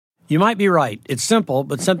You might be right. It's simple,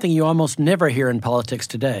 but something you almost never hear in politics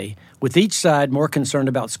today, with each side more concerned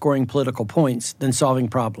about scoring political points than solving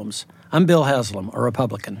problems. I'm Bill Haslam, a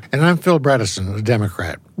Republican. And I'm Phil Bredesen, a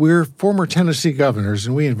Democrat. We're former Tennessee governors,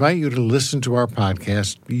 and we invite you to listen to our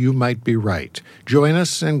podcast, You Might Be Right. Join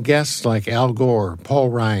us and guests like Al Gore, Paul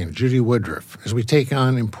Ryan, Judy Woodruff, as we take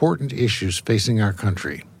on important issues facing our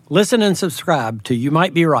country. Listen and subscribe to You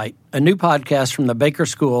Might Be Right, a new podcast from the Baker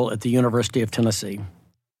School at the University of Tennessee.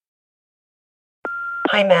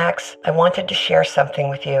 Hi, Max. I wanted to share something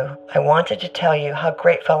with you. I wanted to tell you how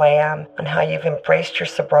grateful I am and how you've embraced your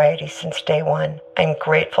sobriety since day one. I'm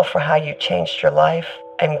grateful for how you changed your life.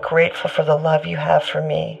 I'm grateful for the love you have for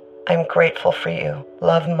me. I'm grateful for you.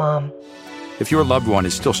 Love, Mom. If your loved one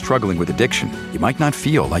is still struggling with addiction, you might not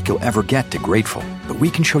feel like you'll ever get to grateful, but we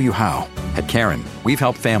can show you how. At Caron, we've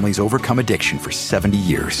helped families overcome addiction for 70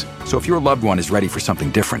 years. So if your loved one is ready for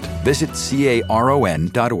something different, visit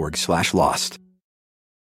caron.org/lost.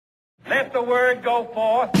 Let the word go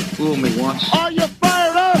forth. Fool me once. Are you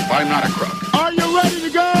fired up? I'm not a crook. Are you ready to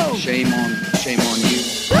go? Shame on you.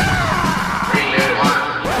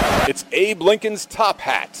 It's Abe Lincoln's Top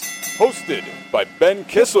Hat, hosted by Ben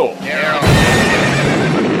Kissel.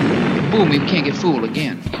 Fool me, we can't get fooled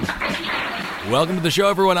again. Welcome to the show,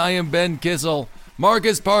 everyone. I am Ben Kissel.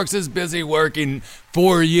 Marcus Parks is busy working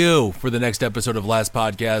for you for the next episode of Last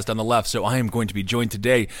Podcast on the Left, so I am going to be joined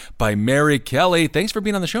today by Mary Kelly. Thanks for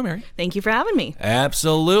being on the show, Mary. Thank you for having me.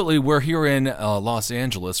 Absolutely. We're here in Los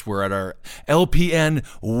Angeles. We're at our LPN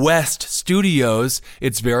West studios.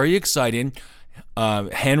 It's very exciting.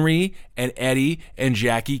 Henry and Eddie and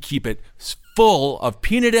Jackie keep it full of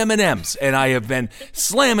peanut M&Ms, and I have been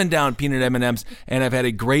slamming down peanut M&Ms, and I've had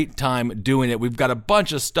a great time doing it. We've got a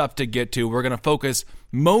bunch of stuff to get to. We're going to focus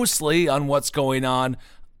mostly on what's going on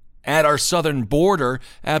at our southern border.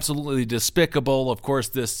 Absolutely despicable. Of course,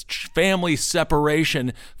 this family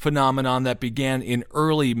separation phenomenon that began in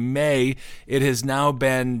early May, it has now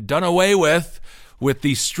been done away with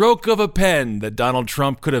the stroke of a pen that Donald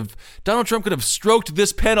Trump could have stroked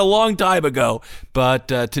this pen a long time ago. But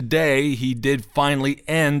today he did finally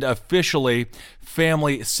end officially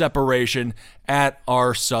family separation at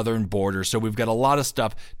our southern border. So we've got a lot of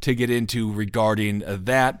stuff to get into regarding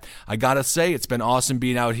that. I gotta say, it's been awesome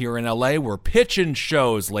being out here in LA. We're pitching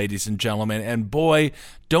shows, ladies and gentlemen, and boy,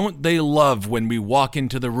 don't they love when we walk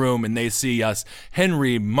into the room and they see us,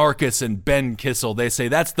 Henry, Marcus, and Ben Kissel. They say,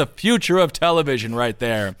 that's the future of television right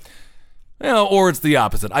there. Or it's the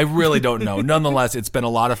opposite. I really don't know. Nonetheless, it's been a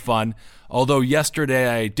lot of fun. Although yesterday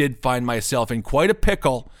I did find myself in quite a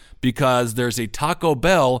pickle because there's a Taco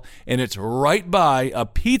Bell and it's right by a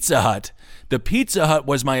Pizza Hut. The Pizza Hut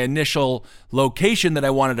was my initial location that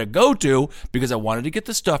I wanted to go to because I wanted to get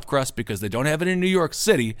the stuffed crust because they don't have it in New York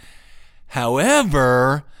City.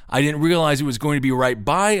 However, I didn't realize it was going to be right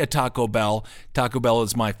by a Taco Bell. Taco Bell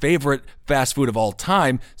is my favorite fast food of all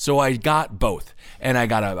time, so I got both. And I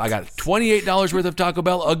got $28 worth of Taco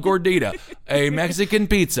Bell, a gordita, a Mexican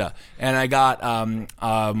pizza, and I got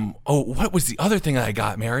what was the other thing that I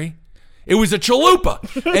got, Mary? It was a chalupa,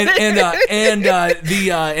 and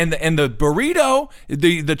the burrito,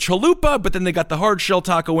 the chalupa, but then they got the hard shell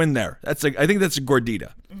taco in there. I think that's a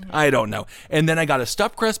gordita. I don't know. And then I got a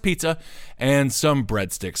stuffed crust pizza and some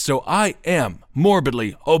breadsticks. So I am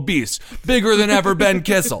morbidly obese, bigger than ever Ben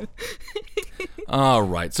Kissel. All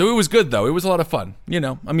right. So it was good though. It was a lot of fun.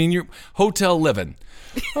 You're hotel living.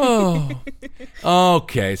 Oh,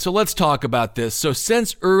 okay. So let's talk about this. So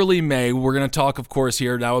since early May, we're going to talk, of course,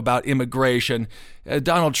 here now about immigration.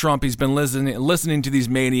 Donald Trump, he's been listening to these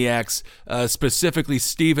maniacs, specifically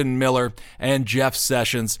Stephen Miller and Jeff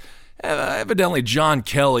Sessions. Evidently, John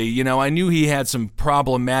Kelly, I knew he had some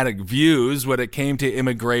problematic views when it came to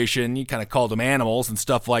immigration. He kind of called them animals and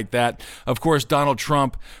stuff like that. Of course, Donald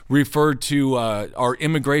Trump referred to our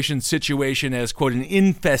immigration situation as, quote, an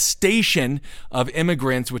infestation of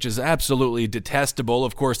immigrants, which is absolutely detestable.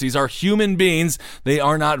 Of course, these are human beings. They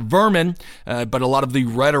are not vermin, but a lot of the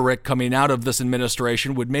rhetoric coming out of this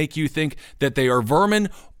administration would make you think that they are vermin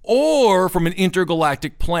or from an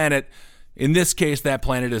intergalactic planet. In this case, that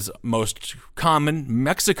planet is most common,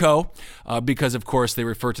 Mexico, because, of course, they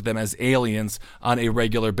refer to them as aliens on a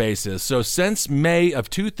regular basis. So since May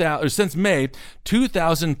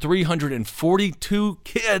 2,342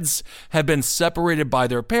 kids have been separated by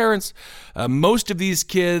their parents. Most of these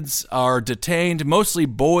kids are detained, mostly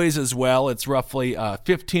boys as well. It's roughly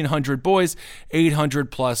 1,500 boys,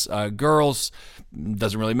 800 plus girls.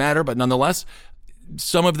 Doesn't really matter, but nonetheless,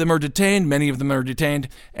 some of them are detained, many of them are detained,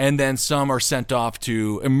 and then some are sent off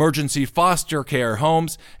to emergency foster care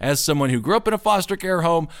homes. As someone who grew up in a foster care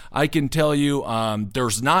home, I can tell you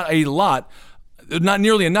there's not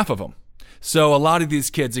nearly enough of them. So a lot of these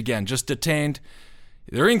kids, again, just detained.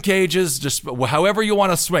 They're in cages, just however you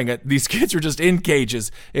want to swing it. These kids are just in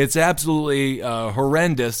cages. It's absolutely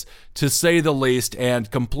horrendous, to say the least,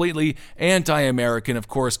 and completely anti-American. Of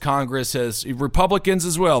course, Congress has Republicans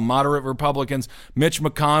as well, moderate Republicans, Mitch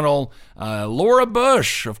McConnell, Laura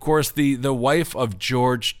Bush, of course, the wife of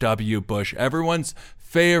George W. Bush, everyone's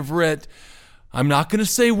favorite. I'm not going to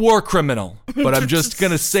say war criminal, but I'm just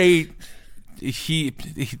going to say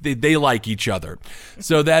they like each other.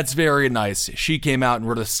 So that's very nice. She came out and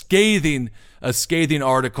wrote a scathing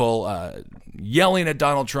article yelling at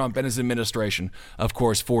Donald Trump and his administration, of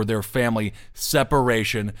course, for their family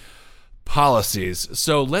separation policies.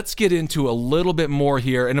 So let's get into a little bit more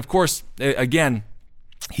here. And of course, again,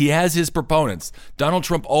 he has his proponents. Donald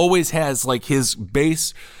Trump always has like his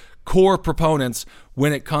base core proponents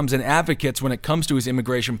when it comes, and advocates when it comes to his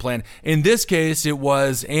immigration plan. In this case, it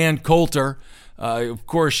was Ann Coulter. Of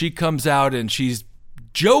course, she comes out and she's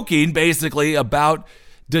joking basically about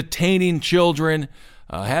detaining children,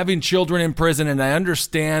 having children in prison. And I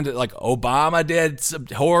understand, like, Obama did some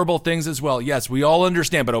horrible things as well. Yes, we all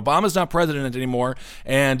understand, but Obama's not president anymore.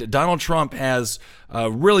 And Donald Trump has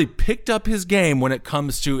really picked up his game when it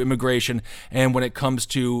comes to immigration and when it comes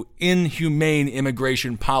to inhumane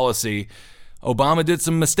immigration policy. Obama did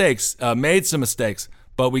some mistakes, made some mistakes,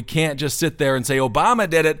 but we can't just sit there and say Obama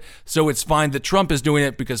did it, so it's fine that Trump is doing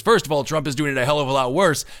it, because first of all, Trump is doing it a hell of a lot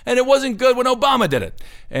worse, and it wasn't good when Obama did it.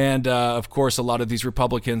 And of course, a lot of these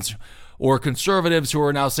Republicans or conservatives who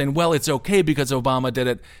are now saying, well, it's okay because Obama did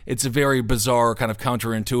it. It's a very bizarre, kind of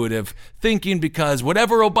counterintuitive thinking, because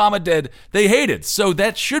whatever Obama did, they hated. So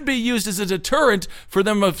that should be used as a deterrent for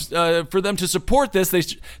them to support this.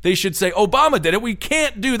 They should say, Obama did it. We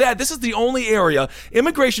can't do that. This is the only area,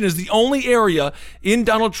 immigration is the only area in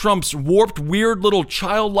Donald Trump's warped, weird little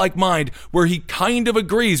childlike mind where he kind of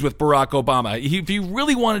agrees with Barack Obama. If he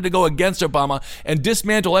really wanted to go against Obama and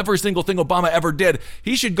dismantle every single thing Obama ever did,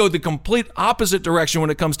 he should go the complete opposite direction when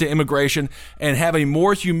it comes to immigration and have a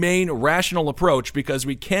more humane, rational approach, because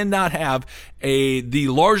we cannot have the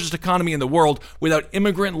largest economy in the world without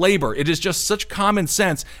immigrant labor. It is just such common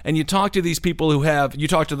sense. And you talk to these people you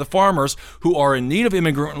talk to the farmers who are in need of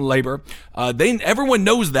immigrant labor. Everyone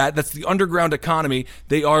knows that. That's the underground economy.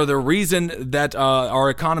 They are the reason that our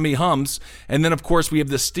economy hums. And then, of course, we have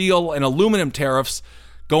the steel and aluminum tariffs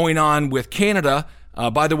going on with Canada.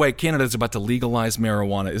 By the way, Canada is about to legalize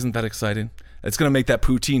marijuana. Isn't that exciting? It's going to make that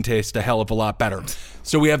poutine taste a hell of a lot better.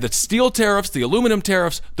 So we have the steel tariffs, the aluminum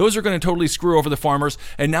tariffs. Those are going to totally screw over the farmers.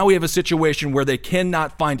 And now we have a situation where they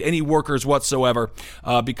cannot find any workers whatsoever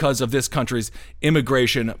because of this country's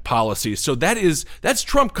immigration policies. So that's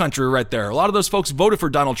Trump country right there. A lot of those folks voted for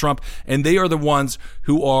Donald Trump, and they are the ones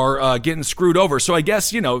who are getting screwed over. So I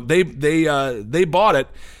guess, they bought it.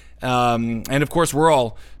 And of course, we're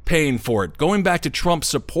all paying for it. Going back to Trump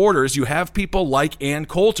supporters, you have people like Ann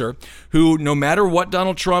Coulter, who no matter what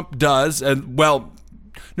Donald Trump does, no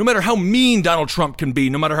matter how mean Donald Trump can be,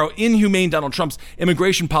 no matter how inhumane Donald Trump's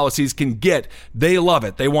immigration policies can get, they love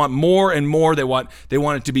it. They want more and more. They want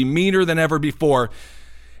it to be meaner than ever before.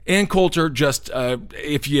 Ann Coulter, just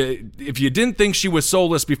if you didn't think she was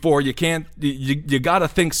soulless before, you got to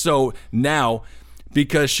think so now,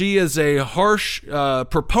 because she is a harsh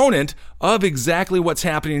proponent of exactly what's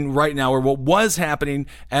happening right now, or what was happening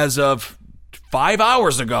as of 5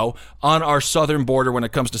 hours ago on our southern border when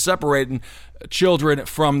it comes to separating children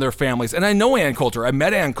from their families. And I know Ann Coulter. I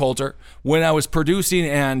met Ann Coulter when I was producing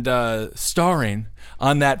and starring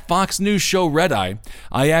on that Fox News show Red Eye.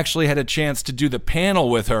 I actually had a chance to do the panel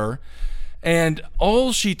with her, and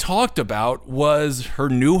all she talked about was her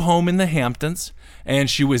new home in the Hamptons, and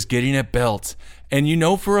she was getting it built. And you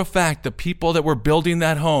know for a fact the people that were building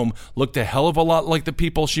that home looked a hell of a lot like the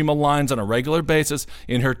people she maligns on a regular basis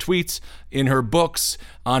in her tweets, in her books,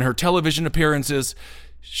 on her television appearances.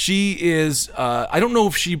 She is, I don't know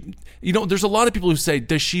if she, there's a lot of people who say,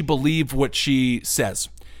 does she believe what she says?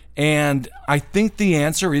 And I think the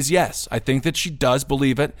answer is yes. I think that she does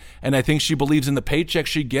believe it, and I think she believes in the paycheck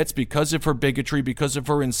she gets because of her bigotry, because of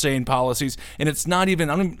her insane policies. And it's not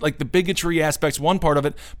even, like the bigotry aspect's one part of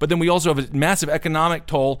it, but then we also have a massive economic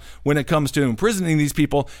toll when it comes to imprisoning these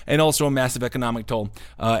people, and also a massive economic toll,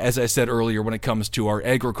 as I said earlier, when it comes to our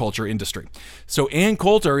agriculture industry. So Ann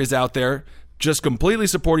Coulter is out there just completely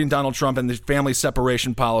supporting Donald Trump and the family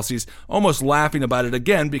separation policies, almost laughing about it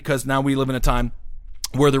again, because now we live in a time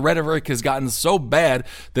where the rhetoric has gotten so bad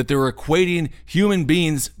that they're equating human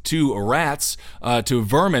beings to rats, to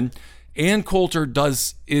vermin. Ann Coulter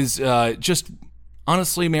is just,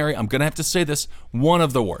 honestly, Mary, I'm going to have to say this, one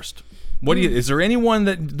of the worst. Is there anyone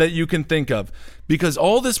that you can think of? Because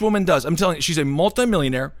all this woman does, I'm telling you, she's a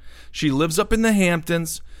multimillionaire. She lives up in the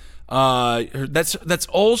Hamptons. That's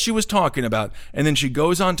all she was talking about. And then she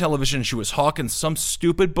goes on television. She was hawking some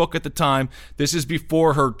stupid book at the time. This is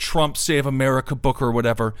before her Trump Save America book or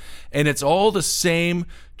whatever. And it's all the same,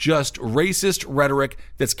 just racist rhetoric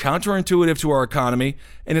that's counterintuitive to our economy,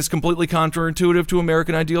 and it's completely counterintuitive to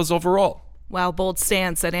American ideals overall. Wow, bold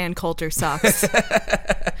stance that Ann Coulter sucks.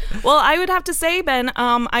 Well, I would have to say, Ben,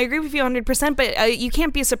 I agree with you 100%, but you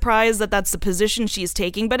can't be surprised that that's the position she's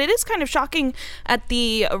taking. But it is kind of shocking at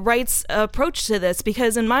the right's approach to this,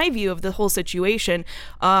 because in my view of the whole situation,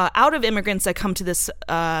 out of immigrants that come to this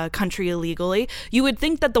country illegally, you would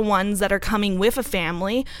think that the ones that are coming with a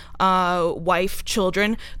family, wife,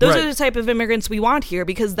 children, those are the type of immigrants we want here,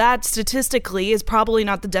 because that statistically is probably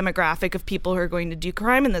not the demographic of people who are going to do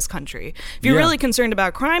crime in this country. If you're really concerned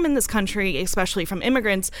about crime in this country, especially from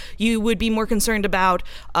immigrants, you would be more concerned about,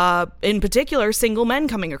 in particular, single men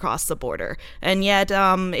coming across the border. And yet,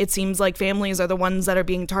 it seems like families are the ones that are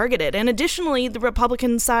being targeted. And additionally, the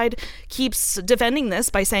Republican side keeps defending this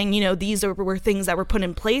by saying, these were things that were put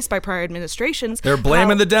in place by prior administrations. They're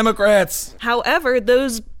blaming the Democrats. However,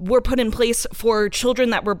 those were put in place for children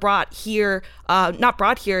that were brought here,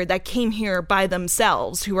 that came here by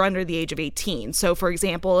themselves, who were under the age of 18. So, for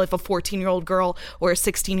example, if a 14-year-old girl or a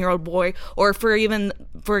 16-year-old boy, or for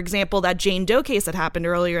example, that Jane Doe case that happened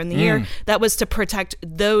earlier in the year, that was to protect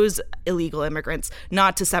those illegal immigrants,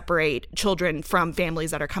 not to separate children from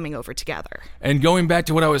families that are coming over together. And going back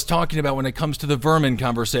to what I was talking about when it comes to the vermin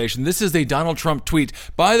conversation, this is a Donald Trump tweet.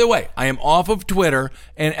 By the way, I am off of Twitter,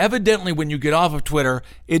 and evidently when you get off of Twitter,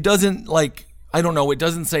 it doesn't it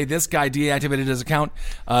doesn't say this guy deactivated his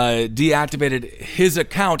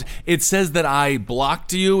account. It says that I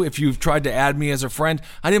blocked you if you've tried to add me as a friend.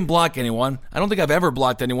 I didn't block anyone. I don't think I've ever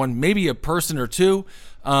blocked anyone, maybe a person or two.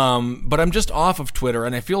 But I'm just off of Twitter,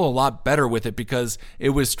 and I feel a lot better with it because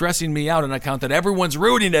it was stressing me out, an account that everyone's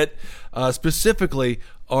rooting it, specifically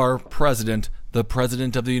our president, the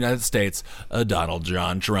president of the United States, Donald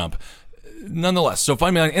John Trump. Nonetheless, so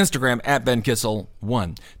find me on Instagram at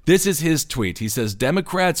BenKissel1. This is his tweet. He says,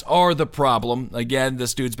 Democrats are the problem. Again,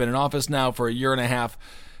 this dude's been in office now for a year and a half,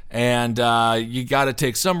 and you got to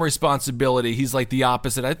take some responsibility. He's like the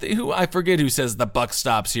opposite. I forget who says the buck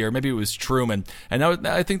stops here. Maybe it was Truman. And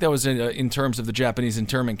I think that was in terms of the Japanese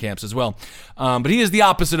internment camps as well. But he is the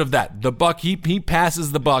opposite of that. The buck, he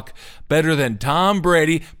passes the buck better than Tom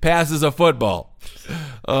Brady passes a football.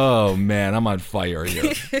 Oh, man, I'm on fire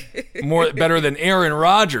here. Better than Aaron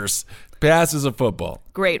Rodgers passes a football.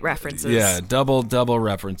 Great references. Yeah, double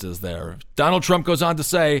references there. Donald Trump goes on to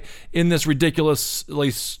say in this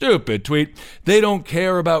ridiculously stupid tweet, they don't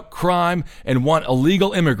care about crime and want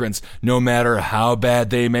illegal immigrants, no matter how bad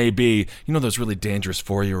they may be. You know those really dangerous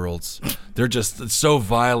 4-year-olds? They're just so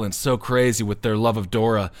violent, so crazy with their love of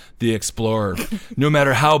Dora the Explorer. No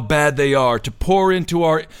matter how bad they are, to pour into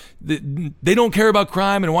our... They don't care about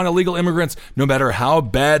crime and want illegal immigrants, no matter how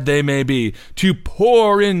bad they may be, to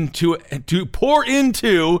pour into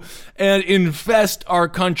and infest our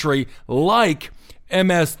country like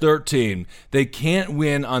MS-13. They can't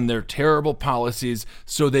win on their terrible policies,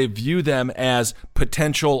 so they view them as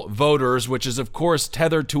potential voters, which is, of course,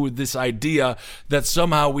 tethered to this idea that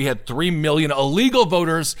somehow we had 3 million illegal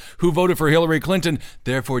voters who voted for Hillary Clinton.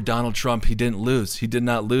 Therefore, Donald Trump, he didn't lose. He did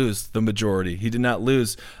not lose the majority. He did not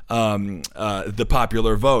lose the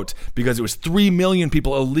popular vote because it was 3 million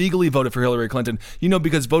people illegally voted for Hillary Clinton.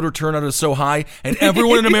 Because voter turnout is so high, and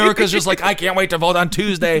everyone in America is just like, I can't wait to vote on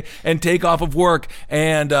Tuesday and take off of work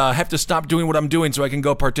and have to stop doing what I'm doing so I can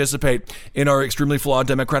go participate in our extremely flawed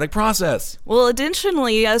democratic process. Well,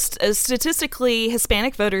 additionally, statistically,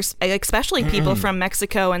 Hispanic voters, especially people from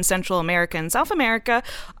Mexico and Central America and South America,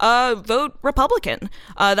 vote Republican.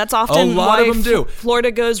 That's often a lot why of them do.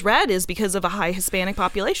 Florida goes red, is because of a high Hispanic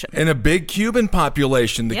population. And a big Cuban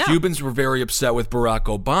population. The Cubans were very upset with Barack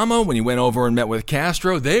Obama when he went over and met with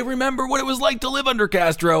Castro. They remember what it was like to live under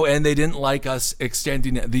Castro, and they didn't like us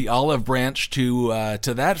extending the olive branch to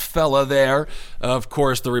that fella there. Of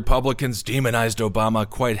course, the Republicans demonized Obama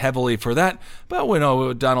quite heavily for that. But when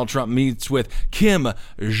Donald Trump meets with Kim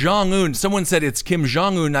Jong-un, someone said it's Kim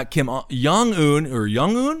Jong-un, not Kim Jong-un or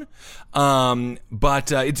Jong-un.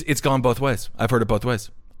 But it's gone both ways. I've heard it both ways.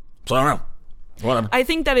 So I don't know. Whatever. I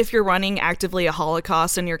think that if you're running actively a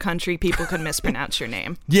Holocaust in your country, people could mispronounce your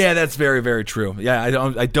name. Yeah, that's very, very true. Yeah,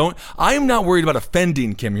 I am not worried about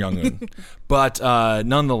offending Kim Jong-un, but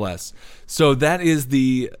nonetheless. So that is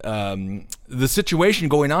the situation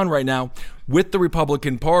going on right now with the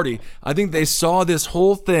Republican Party. I think they saw this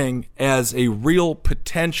whole thing as a real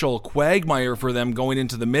potential quagmire for them going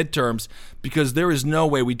into the midterms, because there is no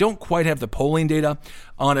way, we don't quite have the polling data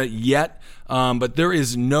on it yet, but there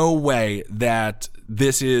is no way that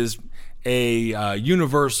this is a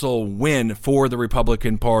universal win for the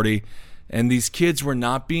Republican Party. And these kids were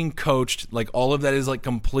not being coached. Like, all of that is like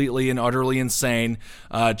completely and utterly insane.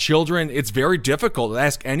 Children, it's very difficult.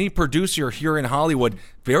 Ask any producer here in Hollywood.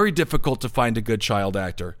 Very difficult to find a good child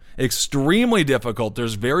actor. Extremely difficult.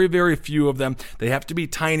 There's very, very few of them. They have to be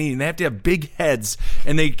tiny and they have to have big heads,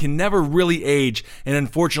 and they can never really age. And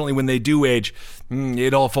unfortunately, when they do age,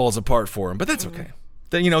 it all falls apart for them. But that's okay.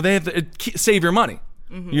 They have to save your money.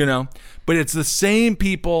 But it's the same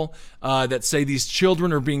people that say these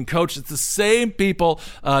children are being coached. It's the same people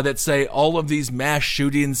that say all of these mass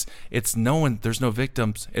shootings, there's no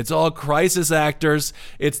victims. It's all crisis actors.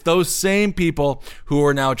 It's those same people who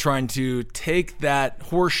are now trying to take that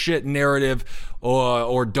horseshit narrative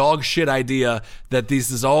or dog shit idea that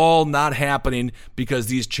this is all not happening because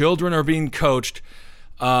these children are being coached,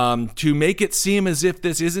 to make it seem as if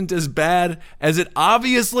this isn't as bad as it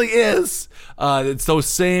obviously is. It's those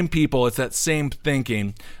same people, it's that same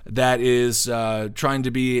thinking that is trying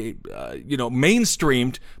to be,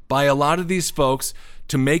 mainstreamed by a lot of these folks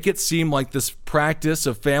to make it seem like this practice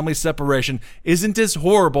of family separation isn't as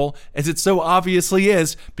horrible as it so obviously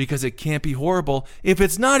is, because it can't be horrible if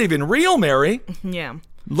it's not even real, Mary. Yeah.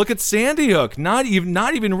 Look at Sandy Hook, not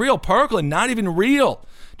even real. Parkland, not even real.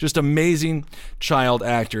 Just amazing child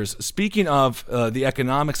actors. Speaking of the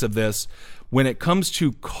economics of this, when it comes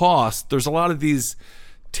to cost, there's a lot of these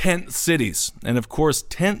tent cities. And of course,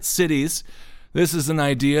 tent cities, this is an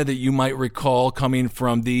idea that you might recall coming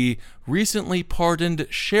from the recently pardoned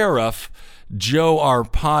sheriff, Joe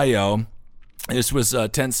Arpaio. This was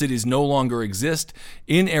tent cities no longer exist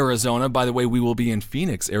in Arizona. By the way, we will be in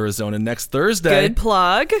Phoenix, Arizona next Thursday. Good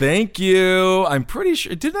plug. Thank you. I'm pretty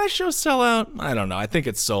sure. Did that show sell out? I don't know. I think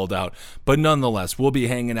it's sold out. But nonetheless, we'll be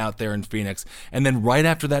hanging out there in Phoenix. And then right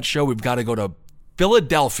after that show, we've got to go to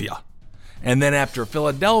Philadelphia. And then after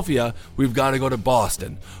Philadelphia, we've got to go to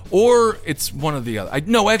Boston. Or it's one of the other.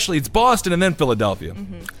 No, actually, it's Boston and then Philadelphia.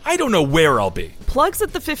 Mm-hmm. I don't know where I'll be. Plugs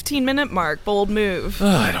at the 15-minute mark. Bold move.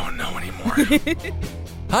 I don't know anymore.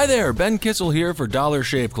 Hi there, Ben Kissel here for Dollar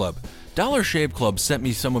Shave Club. Dollar Shave Club sent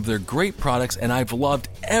me some of their great products, and I've loved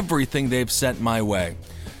everything they've sent my way.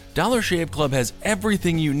 Dollar Shave Club has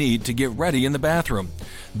everything you need to get ready in the bathroom.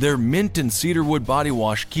 Their mint and cedarwood body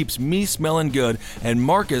wash keeps me smelling good, and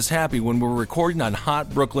Mark is happy when we're recording on hot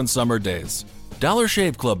Brooklyn summer days. Dollar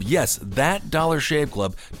Shave Club, yes, that Dollar Shave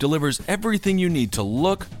Club delivers everything you need to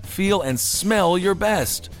look, feel, and smell your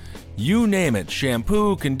best. You name it,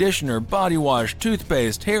 shampoo, conditioner, body wash,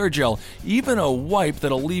 toothpaste, hair gel, even a wipe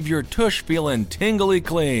that'll leave your tush feeling tingly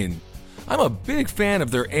clean. I'm a big fan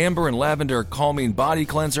of their amber and lavender calming body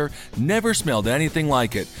cleanser. Never smelled anything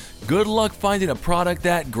like it. Good luck finding a product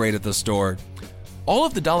that great at the store. All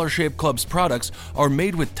of the Dollar Shave Club's products are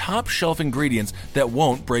made with top shelf ingredients that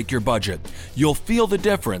won't break your budget. You'll feel the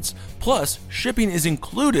difference. Plus, shipping is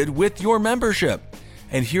included with your membership.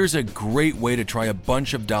 And here's a great way to try a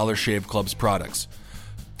bunch of Dollar Shave Club's products.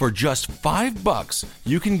 For just $5,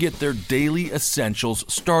 you can get their Daily Essentials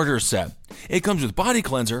Starter Set. It comes with body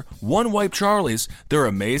cleanser, One Wipe Charlie's, their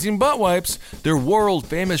amazing butt wipes, their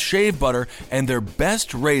world-famous shave butter, and their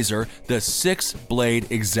best razor, the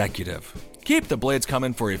 6-Blade Executive. Keep the blades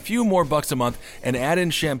coming for a few more bucks a month and add in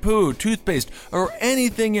shampoo, toothpaste, or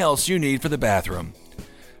anything else you need for the bathroom.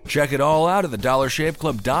 Check it all out at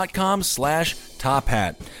thedollarshaveclub.com/top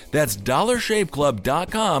hat. That's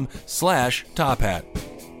dollarshaveclub.com/top hat.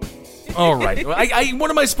 All right. What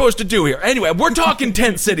am I supposed to do here? Anyway, we're talking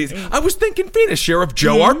tent cities. I was thinking Phoenix. Sheriff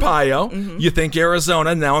Joe Arpaio. Mm-hmm. You think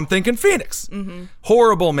Arizona. Now I'm thinking Phoenix. Mm-hmm.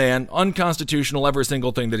 Horrible man. Unconstitutional, every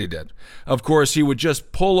single thing that he did. Of course, he would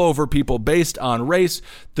just pull over people based on race.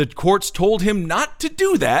 The courts told him not to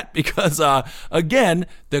do that because, again,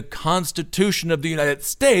 the Constitution of the United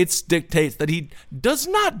States dictates that he does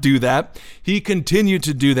not do that. He continued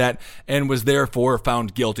to do that and was therefore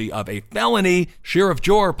found guilty of a felony. Sheriff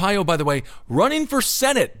Joe Arpaio, by the way, running for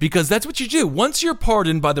Senate, because that's what you do. Once you're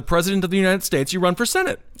pardoned by the President of the United States, you run for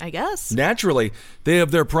Senate. I guess. Naturally. They have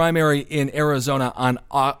their primary in Arizona on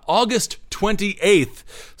August 28th.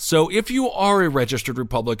 So if you are a registered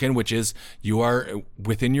Republican, which is you are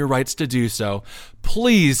within your rights to do so,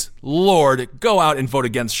 please, Lord, go out and vote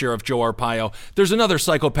against Sheriff Joe Arpaio. There's another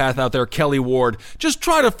psychopath out there, Kelly Ward. Just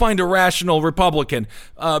try to find a rational Republican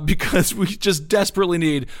because we just desperately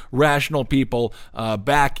need rational people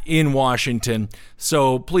back in Washington.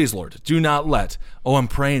 So please, Lord, do not let. Oh, I'm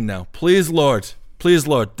praying now. Please, Lord. Please,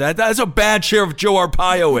 Lord. That's how bad Sheriff Joe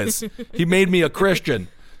Arpaio is. He made me a Christian.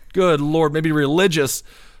 Good Lord, maybe religious,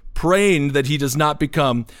 praying that he does not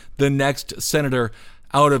become the next senator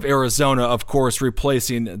out of Arizona, of course,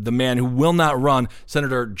 replacing the man who will not run,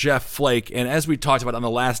 Senator Jeff Flake. And as we talked about on the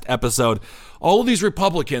last episode, all of these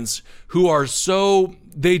Republicans who are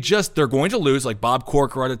they're going to lose, like Bob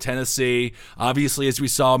Corker out of Tennessee. Obviously, as we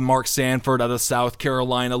saw, Mark Sanford out of South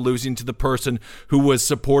Carolina losing to the person who was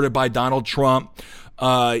supported by Donald Trump.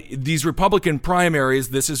 These Republican primaries,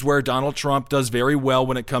 this is where Donald Trump does very well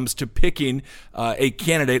when it comes to picking a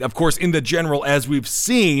candidate. Of course, in the general, as we've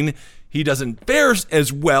seen, he doesn't fare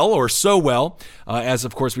as well or so well as,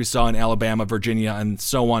 of course, we saw in Alabama, Virginia, and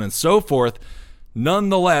so on and so forth.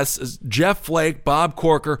 Nonetheless, Jeff Flake, Bob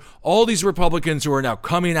Corker, all these Republicans who are now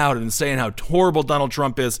coming out and saying how horrible Donald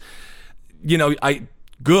Trump is,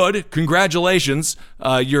 good, congratulations.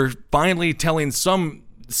 You're finally telling some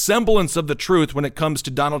semblance of the truth when it comes to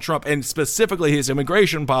Donald Trump and specifically his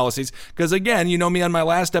immigration policies. Because again, you know me on my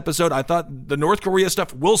last episode, I thought the North Korea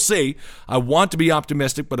stuff, we'll see. I want to be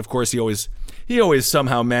optimistic, but of course he always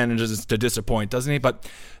somehow manages to disappoint, doesn't he? But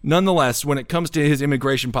nonetheless, when it comes to his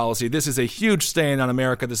immigration policy, this is a huge stain on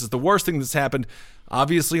America. This is the worst thing that's happened.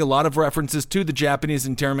 Obviously, a lot of references to the Japanese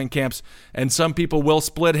internment camps, and some people will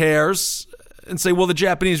split hairs and say, well, the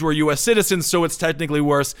Japanese were U.S. citizens, so it's technically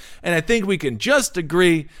worse. And I think we can just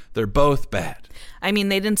agree they're both bad. I mean,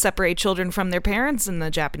 they didn't separate children from their parents in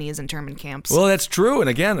the Japanese internment camps. Well, that's true. And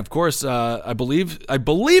again, of course, I believe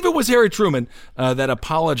it was Harry Truman that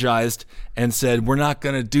apologized and said, we're not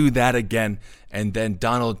going to do that again. And then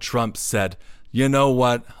Donald Trump said, you know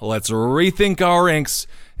what? Let's rethink our inks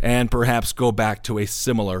and perhaps go back to a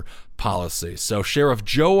similar policy. So Sheriff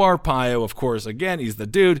Joe Arpaio, of course, again, he's the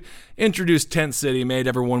dude, introduced Tent City, made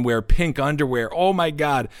everyone wear pink underwear. Oh my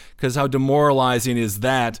God, because how demoralizing is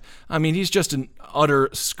that? I mean, he's just an utter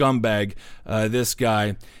scumbag, this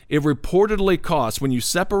guy. It reportedly costs, when you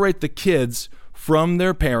separate the kids from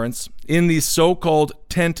their parents in these so-called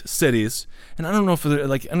tent cities, and I don't know if they're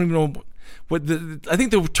like, I don't even know I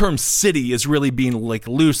think the term city is really being like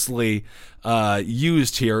loosely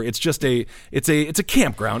used here. It's just it's a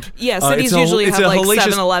campground. Yeah, cities usually have like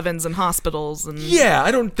 7-Elevens and hospitals and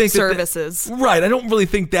I don't think services. Right, I don't really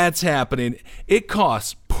think that's happening. It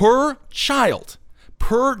costs per child,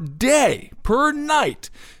 per day, per night,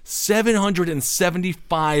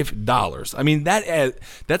 $775. I mean,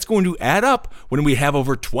 that's going to add up when we have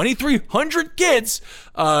over 2,300 kids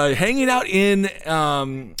hanging out in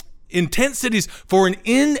tent cities for an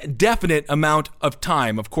indefinite amount of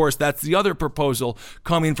time. Of course, that's the other proposal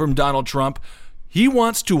coming from Donald Trump. He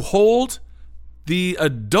wants to hold the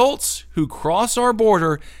adults who cross our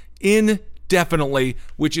border indefinitely,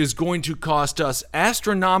 which is going to cost us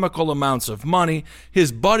astronomical amounts of money.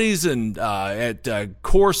 His buddies at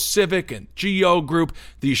Core Civic and Geo Group,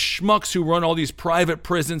 these schmucks who run all these private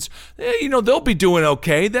prisons, they'll be doing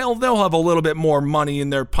okay. They'll have a little bit more money in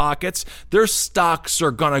their pockets. Their stocks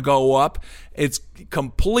are going to go up. It's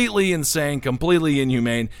completely insane, completely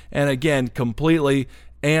inhumane, and again, completely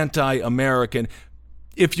anti-American.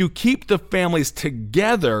 If you keep the families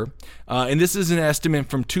together, and this is an estimate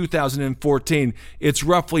from 2014, it's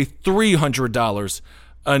roughly $300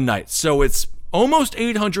 a night. So it's almost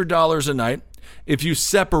 $800 a night if you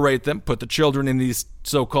separate them, put the children in these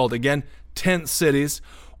so-called, again, tent cities,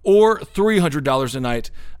 or $300 a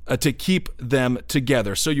night to keep them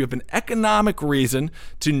together. So you have an economic reason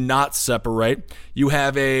to not separate. You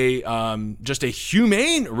have just a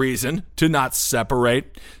humane reason to not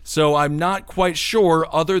separate. So I'm not quite sure,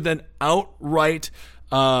 other than outright,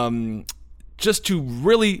 just to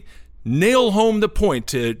really nail home the point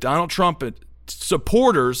to Donald Trump and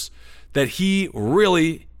supporters, that he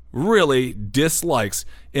really, really dislikes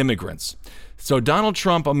immigrants. So Donald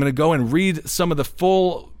Trump, I'm going to go and read some of the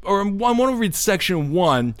I want to read section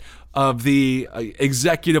 1 of the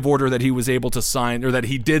executive order that he was able to sign, or that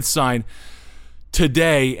he did sign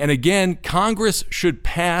today. And again, Congress should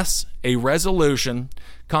pass a resolution.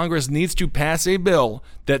 Congress needs to pass a bill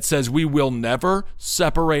that says we will never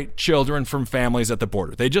separate children from families at the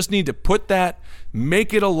border. They just need to put that,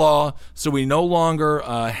 make it a law, so we no longer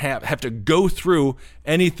have to go through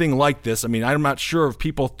anything like this. I mean, I'm not sure if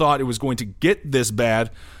people thought it was going to get this bad,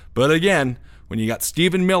 but again, when you got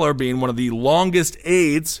Stephen Miller being one of the longest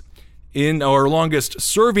aides our longest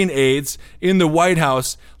serving aides in the White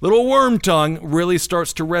House, little worm tongue really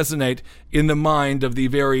starts to resonate in the mind of the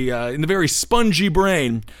very spongy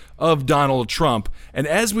brain of Donald Trump. And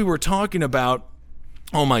as we were talking about,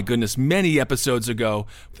 oh my goodness, many episodes ago,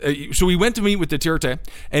 so we went to meet with Duterte,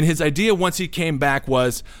 and his idea once he came back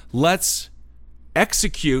was, let's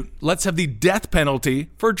have the death penalty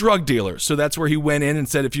for drug dealers. So that's where he went in and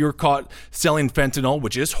said, if you're caught selling fentanyl,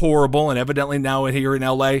 which is horrible, and evidently now here in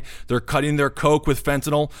LA, they're cutting their coke with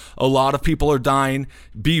fentanyl. A lot of people are dying.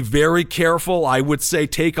 Be very careful. I would say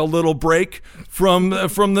take a little break from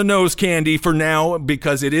the nose candy for now,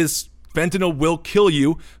 because fentanyl will kill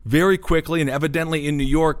you very quickly. And evidently in New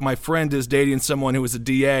York, my friend is dating someone who is a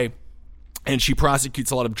DA, and she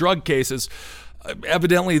prosecutes a lot of drug cases.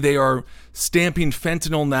 Evidently, they are stamping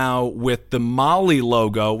fentanyl now with the Molly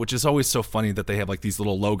logo, which is always so funny that they have like these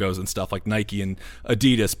little logos and stuff like Nike and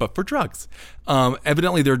Adidas, but for drugs.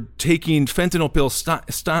 Evidently, they're taking fentanyl pills,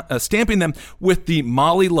 stamping them with the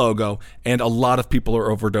Molly logo, and a lot of people are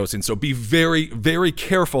overdosing. So be very, very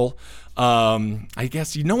careful. I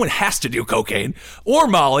guess no one has to do cocaine or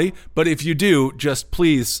Molly, but if you do, just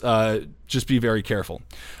please just be very careful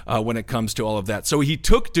when it comes to all of that. So he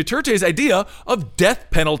took Duterte's idea of death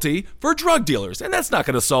penalty for drug dealers, and that's not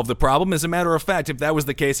going to solve the problem. As a matter of fact, if that was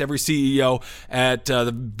the case, every CEO at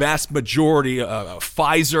the vast majority,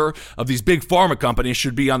 Pfizer, of these big pharma companies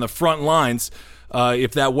should be on the front lines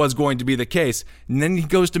if that was going to be the case. And then he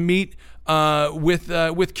goes to meet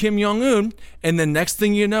with Kim Jong-un, and then next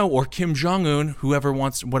thing you know, or Kim Jong-un, whoever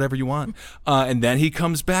wants, whatever you want, and then he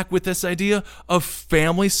comes back with this idea of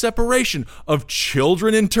family separation, of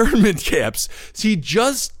children internment camps. So he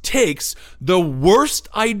just takes the worst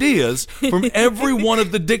ideas from every one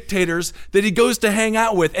of the dictators that he goes to hang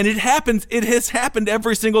out with, and it has happened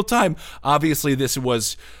every single time. Obviously, this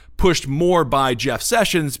was pushed more by Jeff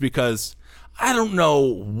Sessions, because I don't know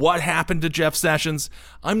what happened to Jeff Sessions.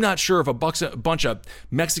 I'm not sure if a bunch of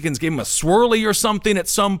Mexicans gave him a swirly or something at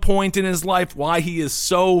some point in his life, why he is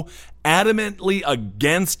so adamantly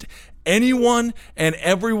against anyone and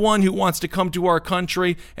everyone who wants to come to our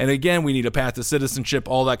country. And again, we need a path to citizenship,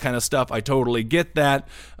 all that kind of stuff. I totally get that.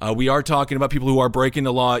 We are talking about people who are breaking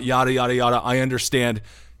the law, yada, yada, yada. I understand.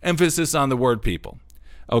 Emphasis on the word people.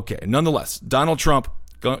 Okay, nonetheless, Donald Trump,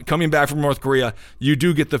 coming back from North Korea, you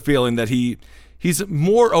do get the feeling that he's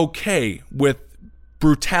more okay with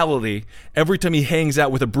brutality every time he hangs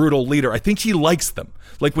out with a brutal leader. I think he likes them.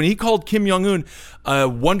 Like when he called Kim Jong-un a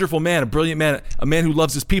wonderful man, a brilliant man, a man who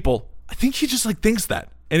loves his people, I think he just thinks that.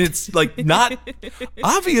 And it's not,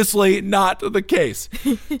 obviously not the case.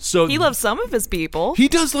 So he loves some of his people. He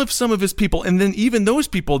does love some of his people. And then even those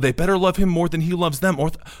people, they better love him more than he loves them, or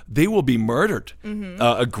they will be murdered,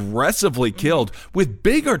 aggressively killed with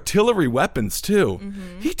big artillery weapons too.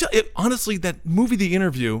 Honestly, that movie, The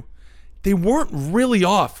Interview, they weren't really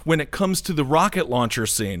off when it comes to the rocket launcher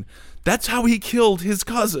scene. That's how he killed his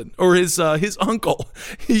cousin or his uncle.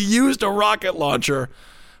 He used a rocket launcher.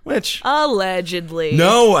 Which allegedly.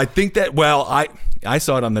 No, I think that, well, I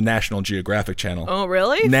saw it on the National Geographic Channel. Oh,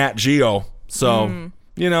 really? Nat Geo. So,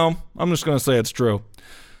 I'm just going to say it's true.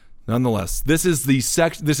 Nonetheless, this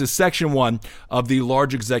is section 1 of the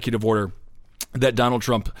large executive order that Donald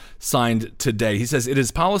Trump signed today. He says, it is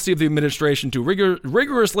policy of the administration to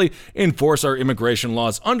rigorously enforce our immigration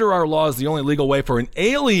laws. Under our laws, the only legal way for an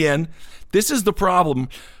alien, this is the problem,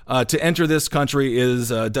 to enter this country is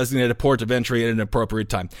designated a port of entry at an appropriate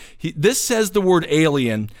time. This says the word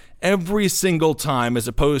alien every single time, as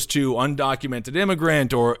opposed to undocumented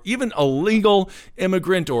immigrant or even illegal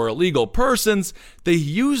immigrant or illegal persons. They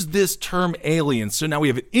use this term alien. So now we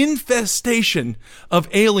have an infestation of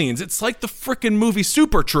aliens. It's like the frickin' movie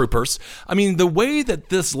Super Troopers. I mean, the way that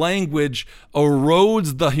this language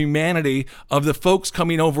erodes the humanity of the folks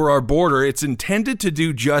coming over our border, it's intended to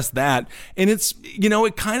do just that. And it's,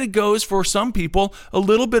 it kind of goes for some people a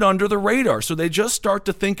little bit under the radar. So they just start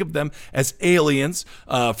to think of them as aliens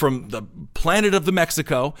from the planet of the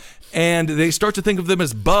Mexico, and they start to think of them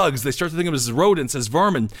as bugs. They start to think of them as rodents, as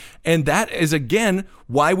vermin. And that is, again,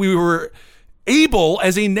 why we were able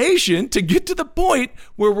as a nation to get to the point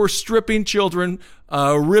where we're stripping children,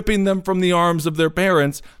 ripping them from the arms of their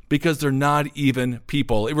parents because they're not even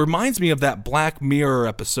people. It reminds me of that Black Mirror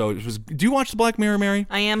episode. Do you watch the Black Mirror, Mary?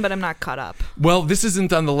 I am, but I'm not caught up. Well, this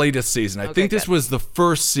isn't on the latest season. I think this was the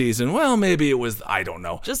first season. Well, maybe it was, I don't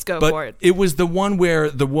know. Just go for it. It was the one where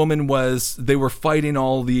the woman they were fighting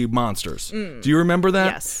all the monsters. Do you remember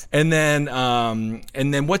that? Yes. And then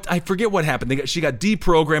what, I forget what happened. She got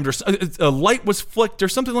deprogrammed, or a light was flicked or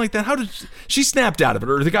something like that. How did she snapped out of it,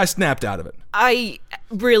 or the guy snapped out of it? I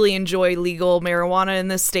really enjoy legal marijuana in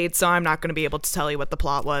this state, so I'm not going to be able to tell you what the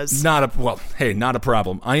plot was. Not a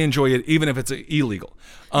problem. I enjoy it even if it's illegal.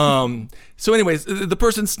 So anyways, the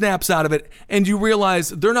person snaps out of it, and you realize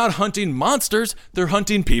they're not hunting monsters, they're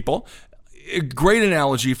hunting people. A great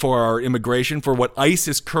analogy for our immigration, for what ICE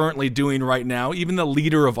is currently doing right now. Even the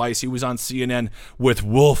leader of ICE, he was on CNN with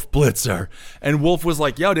Wolf Blitzer. And Wolf was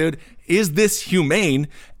like, yo, dude, is this humane?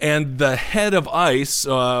 And the head of ICE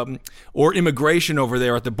or immigration over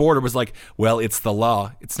there at the border was like, well, it's the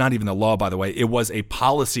law. It's not even the law, by the way. It was a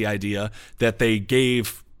policy idea that they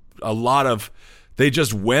gave a lot of... They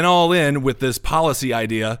just went all in with this policy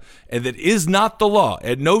idea, and that is not the law.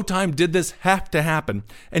 At no time did this have to happen.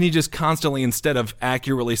 And he just constantly, instead of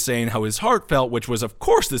accurately saying how his heart felt, which was, of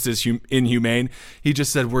course, this is inhumane, he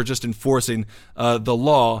just said, we're just enforcing the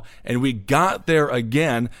law. And we got there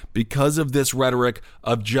again because of this rhetoric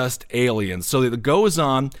of just aliens. So it goes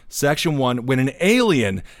on, Section 1, when an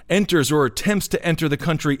alien enters or attempts to enter the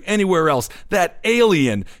country anywhere else, that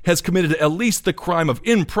alien has committed at least the crime of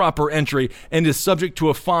improper entry and is subject to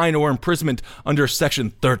a fine or imprisonment under Section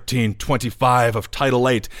 1325 of Title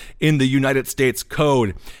 8 in the United States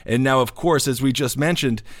Code. And now, of course, as we just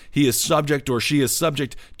mentioned, he is subject or she is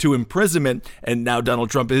subject to imprisonment, and now Donald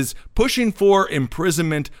Trump is pushing for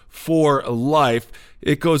imprisonment for life.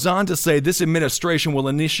 It goes on to say this administration will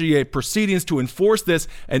initiate proceedings to enforce this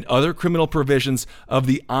and other criminal provisions of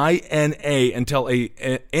the INA until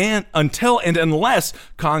and unless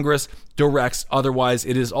Congress directs otherwise.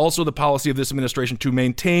 It is also the policy of this administration to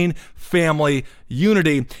maintain family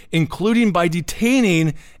unity, including by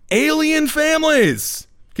detaining alien families.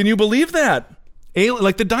 Can you believe that?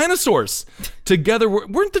 Like the dinosaurs together.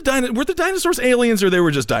 Were the dinosaurs aliens, or they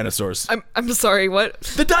were just dinosaurs? I'm sorry, what?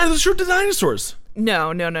 The dinosaurs.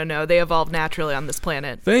 No. They evolved naturally on this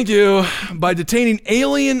planet. Thank you. By detaining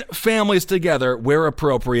alien families together where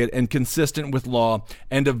appropriate and consistent with law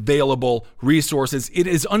and available resources. It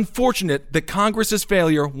is unfortunate that Congress's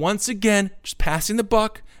failure, once again, just passing the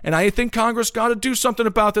buck. And I think Congress got to do something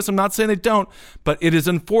about this. I'm not saying they don't, but it is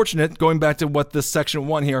unfortunate, going back to what this Section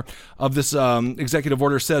 1 here of this executive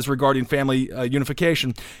order says regarding family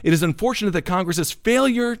unification. It is unfortunate that Congress's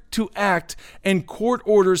failure to act and court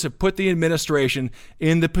orders have put the administration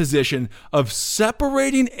in the position of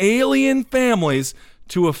separating alien families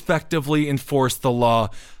to effectively enforce the law.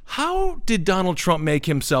 How did Donald Trump make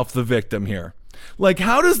himself the victim here? Like,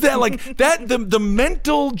 how does that, like, that, the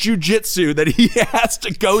mental jujitsu that he has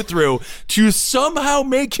to go through to somehow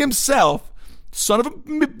make himself, son of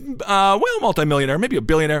a, multimillionaire, maybe a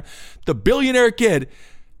billionaire, the billionaire kid,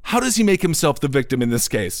 how does he make himself the victim in this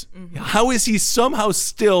case? Mm-hmm. How is he somehow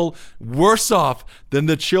still worse off than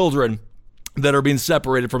the children that are being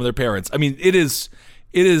separated from their parents? I mean, it is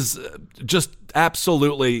just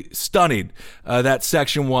absolutely stunning, that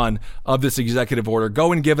Section 1 of this executive order.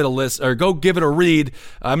 Go and give it a list, or go give it a read.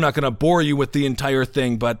 I'm not going to bore you with the entire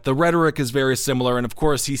thing, but the rhetoric is very similar. And of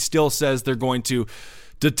course, he still says they're going to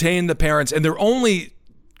detain the parents, and they're only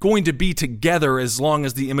going to be together as long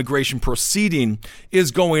as the immigration proceeding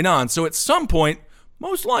is going on. So at some point,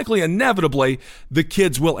 most likely, inevitably, the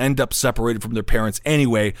kids will end up separated from their parents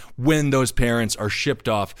anyway when those parents are shipped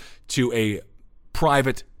off to a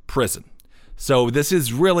private prison. So this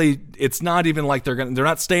is really, it's not even like they're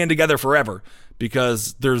not staying together forever,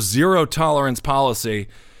 because their zero tolerance policy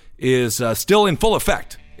is still in full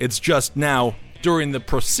effect. It's just now during the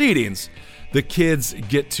proceedings, the kids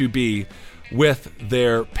get to be with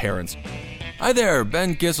their parents. Hi there,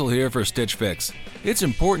 Ben Kissel here for Stitch Fix. It's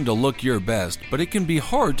important to look your best, but it can be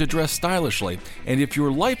hard to dress stylishly. And if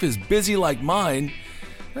your life is busy like mine,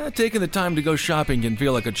 taking the time to go shopping can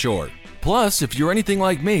feel like a chore. Plus, if you're anything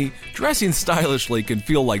like me, dressing stylishly can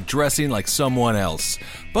feel like dressing like someone else.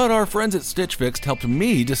 But our friends at Stitch Fix helped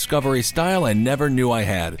me discover a style I never knew I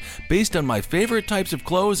had, based on my favorite types of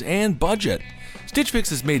clothes and budget. Stitch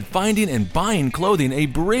Fix has made finding and buying clothing a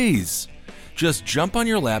breeze. Just jump on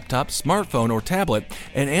your laptop, smartphone, or tablet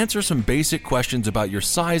and answer some basic questions about your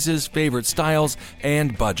sizes, favorite styles,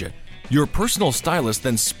 and budget. Your personal stylist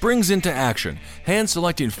then springs into action,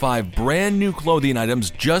 hand-selecting 5 brand new clothing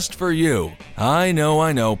items just for you. I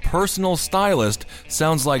know, personal stylist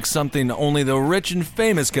sounds like something only the rich and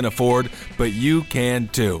famous can afford, but you can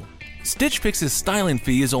too. Stitch Fix's styling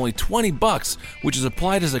fee is only $20, which is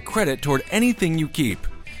applied as a credit toward anything you keep.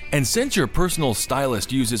 And since your personal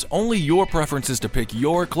stylist uses only your preferences to pick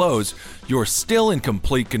your clothes, you're still in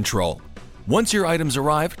complete control. Once your items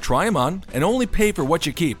arrive, try them on and only pay for what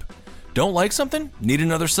you keep. Don't like something? Need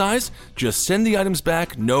another size? Just send the items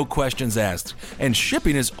back, no questions asked. And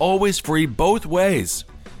shipping is always free both ways.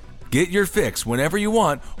 Get your fix whenever you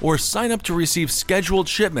want or sign up to receive scheduled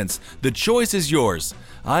shipments. The choice is yours.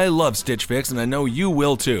 I love Stitch Fix and I know you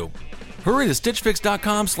will too. Hurry to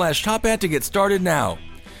stitchfix.com/TopHat to get started now.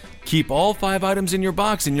 Keep all 5 items in your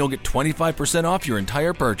box and you'll get 25% off your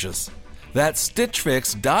entire purchase. That's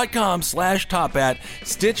stitchfix.com/TopHat,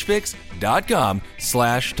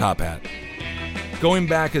 stitchfix.com/TopHat. Going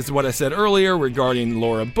back as to what I said earlier regarding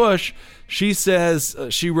Laura Bush, she says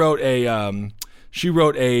she wrote a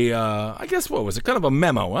I guess, what was it? Kind of a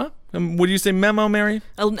memo, huh? Would you say memo, Mary?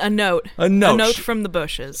 A note. A note. A note from the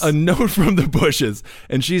Bushes. A note from the Bushes.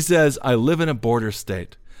 And she says, I live in a border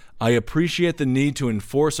state. I appreciate the need to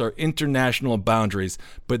enforce our international boundaries,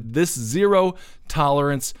 but this zero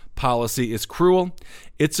tolerance policy is cruel,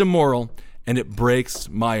 it's immoral, and it breaks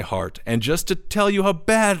my heart. And just to tell you how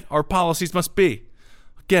bad our policies must be,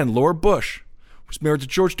 again, Laura Bush was married to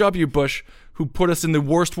George W. Bush, who put us in the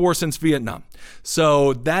worst war since Vietnam.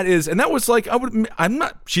 So that was like,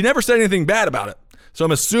 she never said anything bad about it. So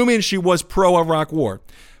I'm assuming she was pro-Iraq war.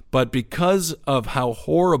 But because of how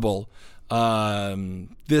horrible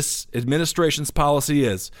this administration's policy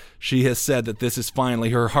is, she has said that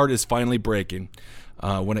her heart is finally breaking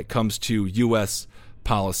when it comes to U.S.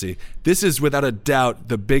 policy. This is without a doubt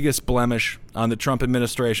the biggest blemish on the Trump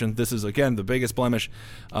administration. This is, again, the biggest blemish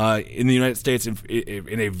in the United States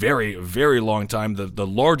in a very, very long time, the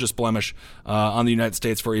largest blemish on the United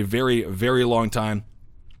States for a very, very long time.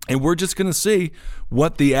 And we're just going to see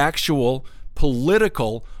what the actual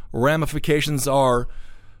political ramifications are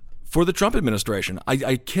for the Trump administration.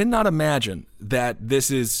 I cannot imagine that this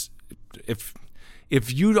is, if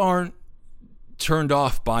you aren't turned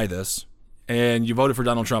off by this and you voted for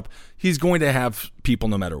Donald Trump, he's going to have people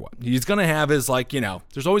no matter what. He's going to have there's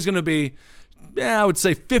always going to be, I would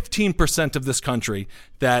say 15% of this country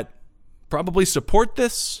that probably support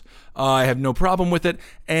this. I have no problem with it.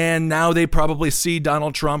 And now they probably see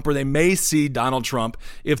Donald Trump, or they may see Donald Trump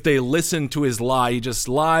if they listen to his lie. He just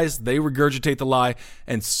lies. They regurgitate the lie,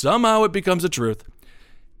 and somehow it becomes the truth.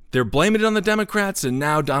 They're blaming it on the Democrats, and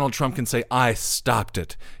now Donald Trump can say, I stopped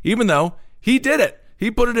it, even though he did it. He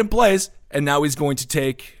put it in place, and now he's going to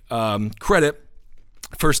take credit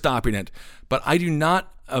for stopping it. But I do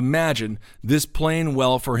not imagine this playing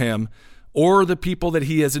well for him or the people that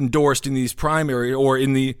he has endorsed in these primary or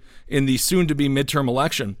in the soon-to-be midterm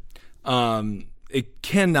election. It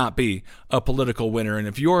cannot be a political winner. And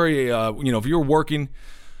if you're if you're working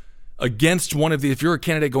against if you're a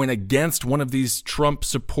candidate going against one of these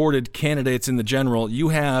Trump-supported candidates in the general, you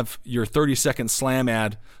have your 30-second slam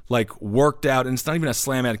ad worked out, and it's not even a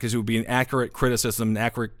slam ad because it would be an accurate criticism,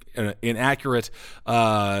 an inaccurate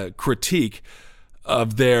critique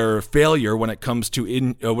of their failure when it comes to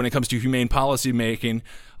humane policy making,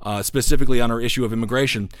 specifically on our issue of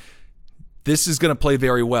immigration. This is going to play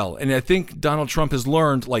very well. And I think Donald Trump has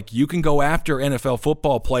learned, you can go after NFL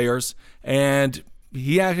football players and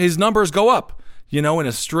his numbers go up, in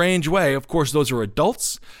a strange way. Of course, those are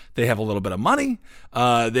adults. They have a little bit of money.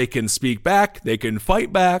 They can speak back. They can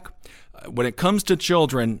fight back. When it comes to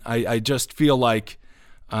children, I just feel like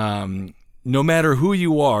no matter who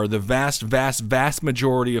you are, the vast, vast, vast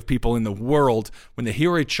majority of people in the world, when they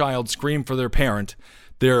hear a child scream for their parent,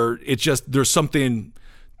 it's just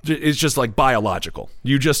like biological.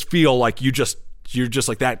 You just feel like you're just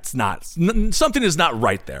like, something is not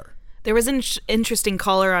right there. There was an interesting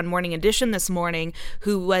caller on Morning Edition this morning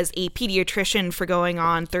who was a pediatrician for going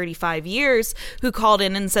on 35 years who called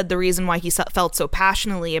in and said the reason why he felt so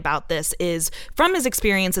passionately about this is from his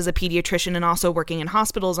experience as a pediatrician and also working in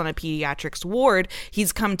hospitals on a pediatrics ward.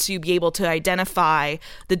 He's come to be able to identify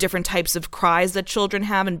the different types of cries that children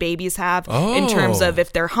have and babies have in terms of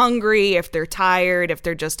if they're hungry, if they're tired, if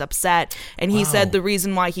they're just upset. And he said the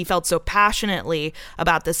reason why he felt so passionately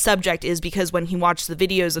about this subject is because when he watched the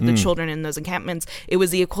videos of the children in those encampments, it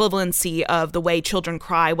was the equivalency of the way children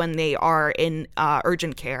cry when they are in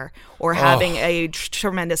urgent care or having a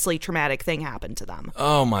tremendously traumatic thing happen to them.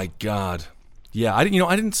 Oh my God. Yeah, I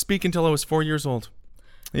didn't speak until I was 4 years old.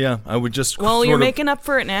 Yeah, I would just you're making up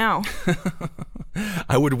for it now.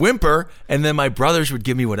 I would whimper, and then my brothers would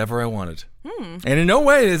give me whatever I wanted. And in no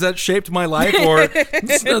way has that shaped my life, or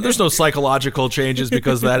there's no psychological changes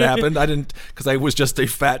because that happened. Because I was just a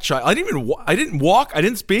fat child. I didn't walk. I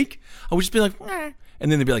didn't speak. I would just be like,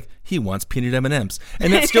 And then they'd be like, he wants peanut M&Ms.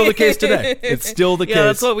 And that's still the case today. It's still the case. Yeah,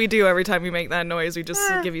 that's what we do every time we make that noise. We just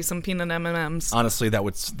give you some peanut M&Ms. Honestly,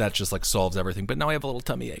 that just like solves everything. But now I have a little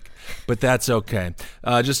tummy ache. But that's okay.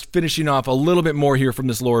 Just finishing off a little bit more here from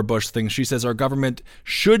this Laura Bush thing. She says our government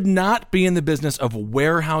should not be in the business of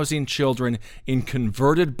warehousing children in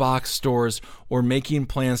converted box stores or making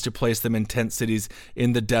plans to place them in tent cities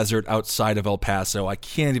in the desert outside of El Paso. I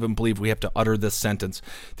can't even believe we have to utter this sentence.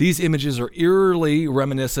 These images are eerily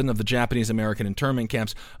reminiscent of the Japanese American internment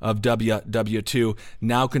camps of WW2,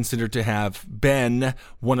 now considered to have been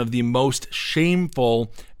one of the most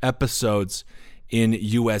shameful episodes in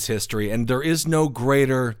U.S. history. And there is no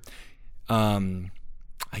greater, I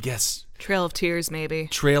guess... Trail of Tears, maybe.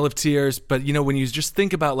 Trail of Tears. But, when you just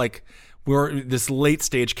think about, like, we're this late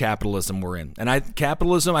stage capitalism we're in. And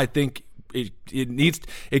capitalism, I think...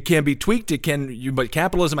 It can be tweaked. But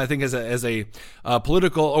capitalism, I think, as a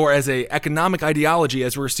political or as a economic ideology,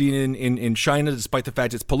 as we're seeing in China, despite the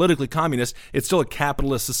fact it's politically communist, it's still a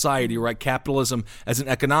capitalist society, right? Capitalism as an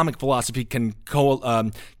economic philosophy can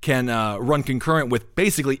run concurrent with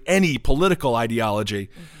basically any political ideology.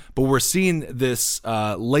 Mm-hmm. But we're seeing this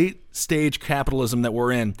late stage capitalism that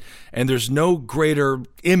we're in, and there's no greater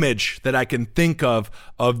image that I can think of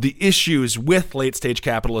the issues with late stage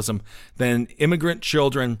capitalism than immigrant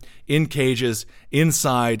children in cages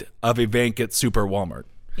inside of a vacant super Walmart.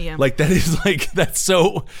 Yeah. Like that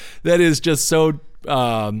is just so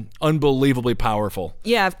unbelievably powerful.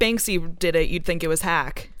 Yeah, if Banksy did it, you'd think it was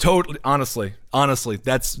hack. Totally, honestly,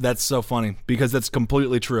 that's so funny because that's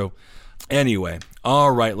completely true. Anyway,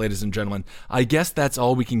 all right, ladies and gentlemen, I guess that's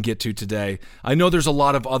all we can get to today. I know there's a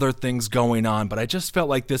lot of other things going on, but I just felt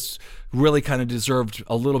like this really kind of deserved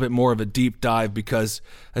a little bit more of a deep dive because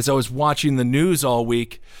as I was watching the news all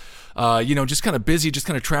week, just kind of busy, just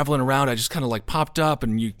kind of traveling around, I just kind of like popped up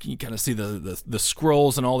and you kind of see the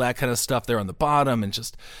scrolls and all that kind of stuff there on the bottom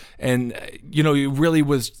and it really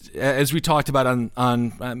was, as we talked about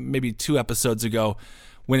on maybe 2 episodes ago,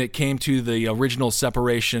 when it came to the original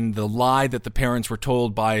separation, the lie that the parents were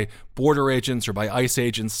told by border agents or by ICE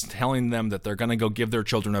agents telling them that they're going to go give their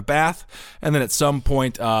children a bath. And then at some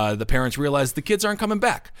point, the parents realized the kids aren't coming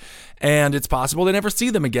back. And it's possible they never see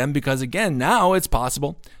them again because, again, now it's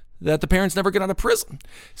possible that the parents never get out of prison.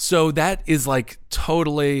 So that is like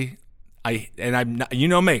totally, I'm not, you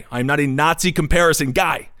know me, I'm not a Nazi comparison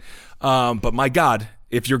guy. But my God,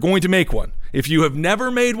 if you're going to make one, if you have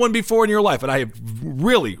never made one before in your life, and I have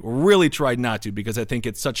really, really tried not to because I think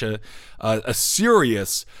it's such a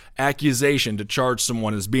serious accusation to charge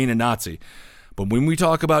someone as being a Nazi. But when we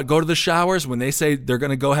talk about go to the showers, when they say they're going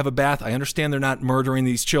to go have a bath, I understand they're not murdering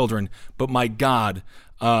these children, but my God,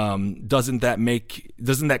 doesn't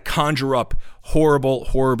that conjure up horrible,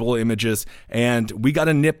 horrible images? And we got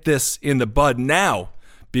to nip this in the bud now.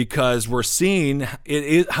 Because we're seeing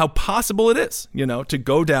how possible it is, to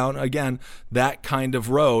go down, again, that kind of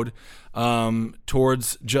road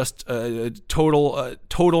towards just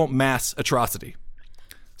total mass atrocity.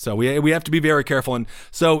 So we have to be very careful. And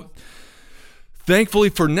so thankfully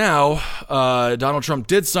for now, Donald Trump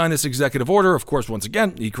did sign this executive order. Of course, once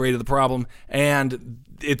again, he created the problem. And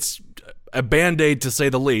it's a Band-Aid to say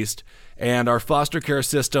the least. And our foster care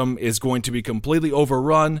system is going to be completely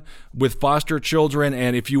overrun with foster children.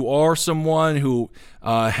 And if you are someone who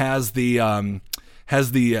has the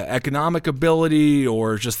economic ability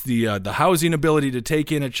or just the housing ability to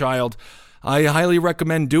take in a child, I highly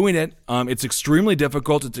recommend doing it. It's extremely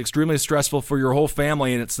difficult. It's extremely stressful for your whole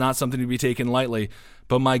family, and it's not something to be taken lightly.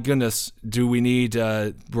 But my goodness, do we need?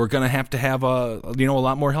 We're going to have a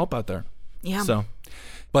lot more help out there. Yeah. So.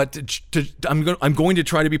 But I'm going to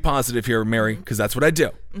try to be positive here, Mary, because that's what I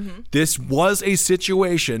do. Mm-hmm. This was a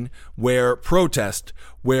situation where public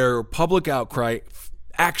outcry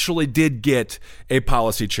actually did get a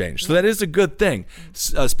policy change. So that is a good thing.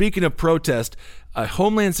 Speaking of protest,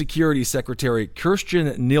 Homeland Security Secretary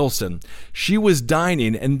Kirstjen Nielsen, she was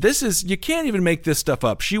dining, and you can't even make this stuff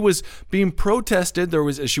up. She was being protested.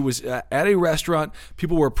 She was at a restaurant.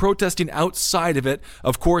 People were protesting outside of it.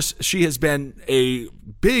 Of course, she has been a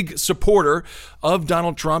big supporter of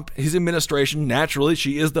Donald Trump, his administration. Naturally,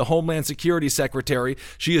 she is the Homeland Security Secretary.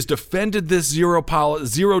 She has defended this zero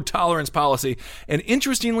tolerance policy. And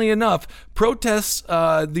interestingly enough, protests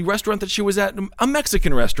the restaurant that she was at, a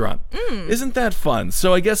Mexican restaurant. Isn't that fun?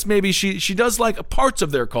 So I guess maybe she does like parts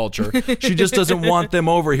of their culture. She just doesn't want them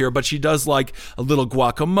over here, but she does like a little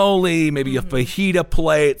guacamole, maybe a fajita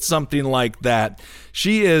plate, something like that.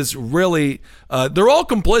 She is really They're all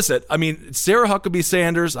complicit. I mean, Sarah Huckabee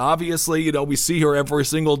Sanders, obviously, we see her every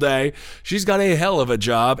single day. She's got a hell of a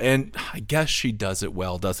job, and I guess she does it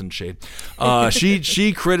well, doesn't she?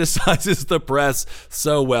 She criticizes the press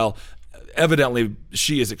so well. Evidently,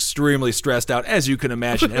 she is extremely stressed out, as you can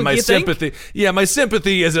imagine. And my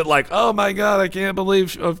sympathy isn't like, oh my God, I can't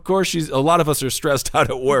believe. Of course, a lot of us are stressed out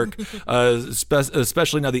at work,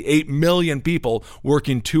 especially now the 8 million people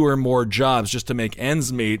working 2 or more jobs just to make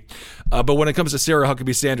ends meet. But when it comes to Sarah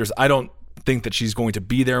Huckabee Sanders, I don't think that she's going to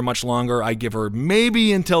be there much longer. I give her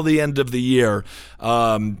maybe until the end of the year,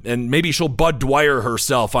 and maybe she'll Bud Dwyer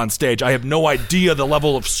herself on stage. I have no idea the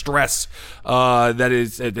level of stress that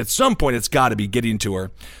is at some point. It's got to be getting to her.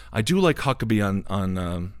 I do like Huckabee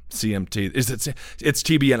on CMT. It's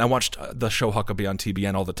TBN. I watched the show Huckabee on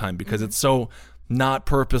TBN all the time because it's so not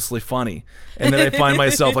purposely funny, and then I find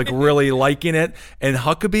myself like really liking it. And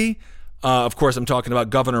Huckabee. Of course, I'm talking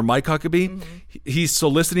about Governor Mike Huckabee. Mm-hmm. He's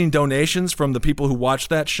soliciting donations from the people who watch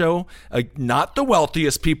that show. Not the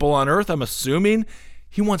wealthiest people on earth, I'm assuming.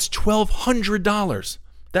 He wants $1,200.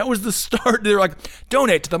 That was the start. They're like,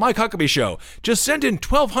 donate to the Mike Huckabee Show. Just send in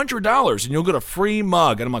 $1,200 and you'll get a free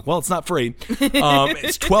mug. And I'm like, well, it's not free.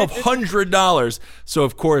 It's $1,200. So,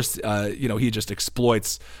 of course, he just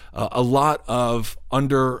exploits a lot of a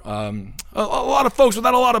lot of folks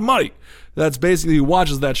without a lot of money. That's basically who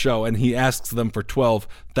watches that show, and he asks them for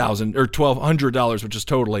 $12,000 or $1,200, which is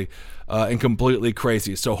totally and completely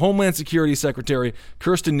crazy. So Homeland Security Secretary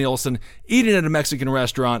Kirstjen Nielsen eating at a Mexican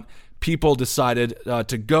restaurant. People decided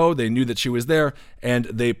to go. They knew that she was there, and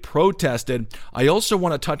they protested. I also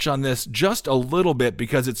want to touch on this just a little bit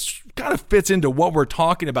because it kind of fits into what we're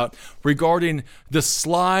talking about regarding the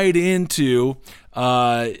slide into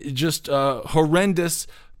horrendous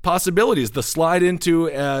possibilities, the slide into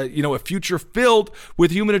a future filled with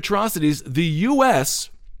human atrocities. The U.S.,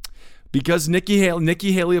 because Nikki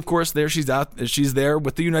Haley, of course, she's there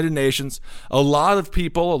with the United Nations. A lot of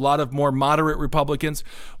people, a lot of more moderate Republicans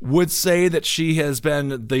would say that she has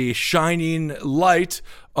been the shining light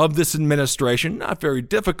of this administration. Not very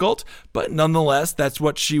difficult, but nonetheless, that's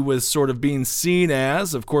what she was sort of being seen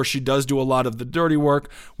as. Of course, she does do a lot of the dirty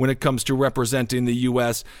work when it comes to representing the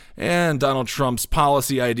U.S. and Donald Trump's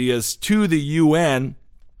policy ideas to the UN.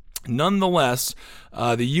 Nonetheless,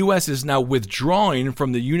 the U.S. is now withdrawing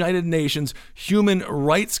from the United Nations Human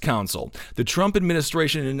Rights Council. The Trump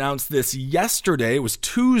administration announced this yesterday. It was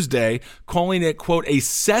Tuesday, calling it, quote, a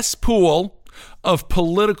cesspool of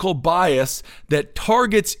political bias that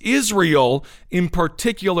targets Israel in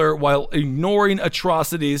particular while ignoring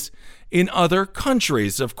atrocities in other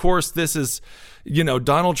countries. Of course, this is,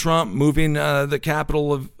 Donald Trump moving the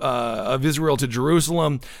capital of Israel to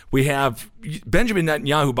Jerusalem. We have Benjamin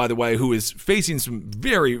Netanyahu, by the way, who is facing some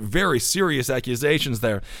very, very serious accusations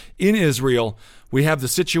there in Israel. We have the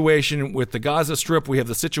situation with the Gaza Strip. We have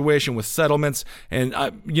the situation with settlements. And,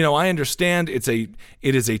 I understand it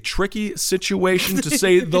is a tricky situation, to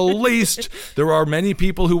say the least. There are many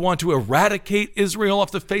people who want to eradicate Israel off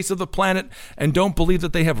the face of the planet and don't believe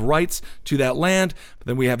that they have rights to that land. But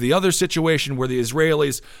then we have the other situation where the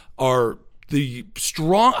Israelis are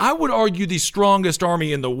I would argue the strongest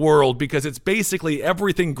army in the world, because it's basically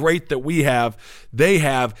everything great that we have, they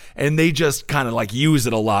have, and they just kind of like use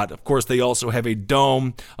it a lot. Of course, they also have a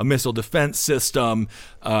dome, a missile defense system,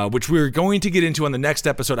 which we're going to get into on the next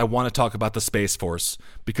episode. I want to talk about the Space Force,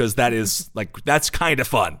 because that's kind of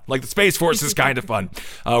fun. Like, the Space Force is kind of fun.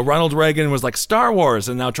 Ronald Reagan was like Star Wars,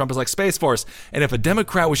 and now Trump is like Space Force. And if a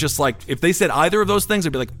Democrat was just like, if they said either of those things,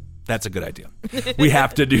 I'd be like, that's a good idea. We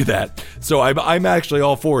have to do that. So I'm actually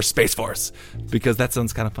all for Space Force, because that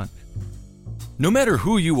sounds kind of fun. No matter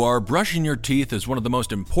who you are, brushing your teeth is one of the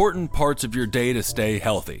most important parts of your day to stay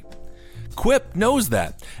healthy. Quip knows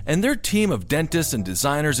that, and their team of dentists and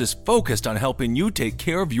designers is focused on helping you take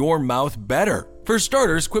care of your mouth better. For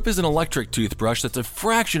starters, Quip is an electric toothbrush that's a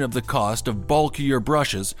fraction of the cost of bulkier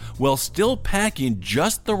brushes, while still packing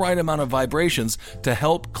just the right amount of vibrations to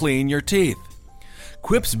help clean your teeth.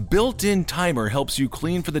 Quip's built-in timer helps you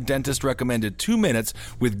clean for the dentist recommended 2 minutes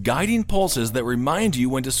with guiding pulses that remind you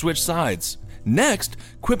when to switch sides. Next,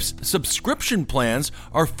 Quip's subscription plans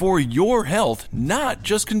are for your health, not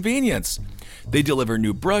just convenience. They deliver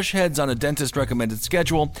new brush heads on a dentist recommended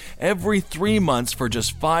schedule every 3 months for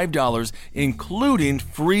just $5, including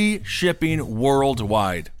free shipping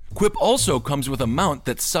worldwide. Quip also comes with a mount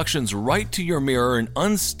that suctions right to your mirror and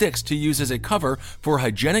unsticks to use as a cover for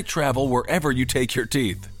hygienic travel wherever you take your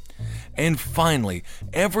teeth. And finally,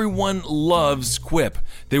 everyone loves Quip.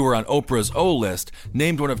 They were on Oprah's O List,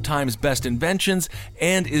 named one of Time's best inventions,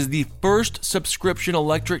 and is the first subscription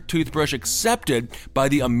electric toothbrush accepted by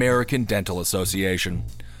the American Dental Association.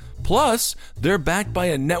 Plus, they're backed by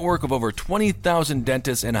a network of over 20,000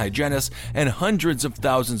 dentists and hygienists, and hundreds of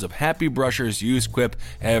thousands of happy brushers use Quip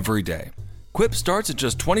every day. Quip starts at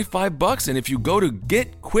just $25, and if you go to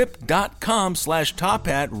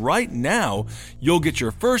getquip.com/tophat right now, you'll get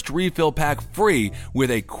your first refill pack free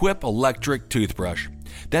with a Quip electric toothbrush.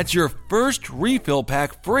 That's your first refill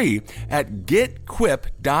pack free at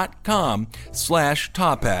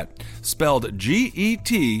getquip.com/tophat, spelled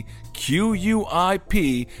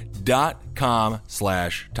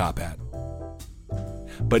GETQUIP.com/tophat.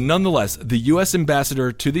 But nonetheless, the U.S.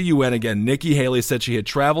 ambassador to the UN, again, Nikki Haley, said she had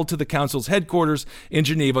traveled to the council's headquarters in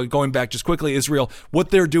Geneva. Going back just quickly, Israel,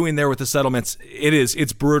 what they're doing there with the settlements,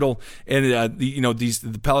 it's brutal. And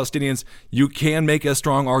the Palestinians, you can make a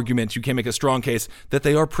strong argument, you can make a strong case that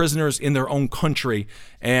they are prisoners in their own country.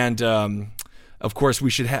 And of course, we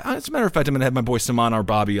should have, as a matter of fact, I'm going to have my boy Saman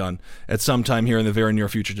Arbabi on at some time here in the very near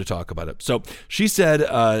future to talk about it. So she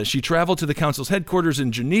said she traveled to the council's headquarters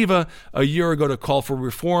in Geneva a year ago to call for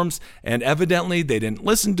reforms, and evidently they didn't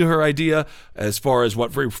listen to her idea as far as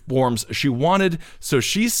what reforms she wanted. So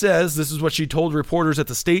she says, this is what she told reporters at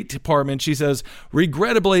the State Department. She says,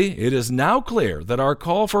 regrettably, it is now clear that our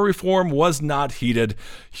call for reform was not heeded.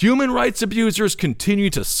 Human rights abusers continue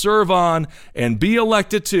to serve on and be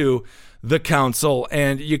elected to the council,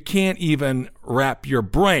 and you can't even wrap your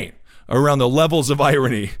brain around the levels of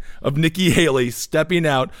irony of Nikki Haley stepping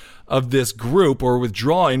out of this group or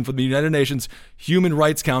withdrawing from the United Nations Human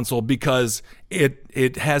Rights Council because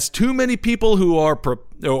it has too many people who are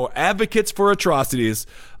advocates for atrocities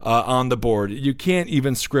on the board. You can't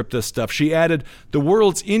even script this stuff. She added, the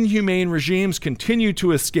world's inhumane regimes continue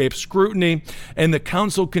to escape scrutiny, and the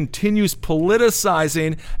council continues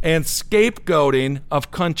politicizing and scapegoating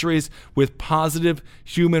of countries with positive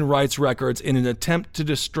human rights records in an attempt to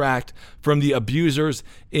distract from the abusers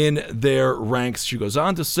in their ranks. She goes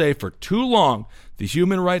on to say, for too long, the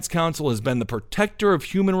Human Rights Council has been the protector of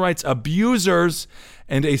human rights abusers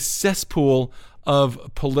and a cesspool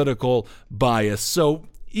of political bias. So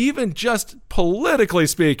even just politically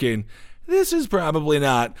speaking, this is probably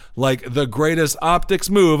not like the greatest optics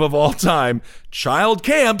move of all time. Child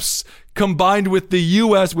camps combined with the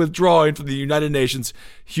U.S. withdrawing from the United Nations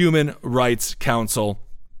Human Rights Council,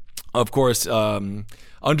 of course,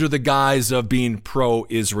 under the guise of being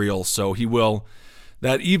pro-Israel. So he will,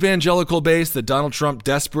 that evangelical base that Donald Trump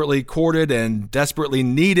desperately courted and desperately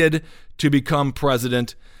needed to become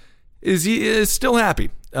president, is still happy,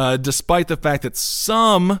 despite the fact that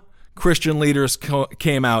some Christian leaders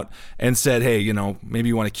came out and said, hey, maybe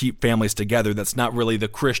you want to keep families together. That's not really the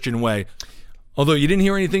Christian way. Although you didn't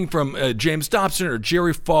hear anything from James Dobson or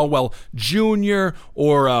Jerry Falwell Jr.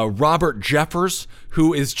 or Robert Jeffers,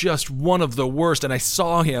 who is just one of the worst. And I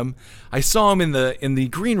saw him in the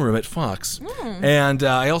green room at Fox. And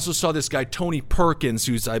I also saw this guy Tony Perkins,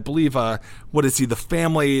 who's, I believe, what is he? The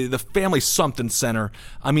Family Something Center.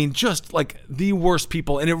 I mean, just like the worst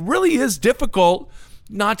people. And it really is difficult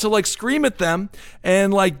not to like scream at them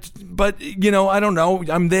and but I don't know.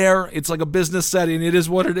 I'm there. It's like a business setting. It is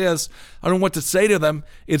what it is. I don't know what to say to them.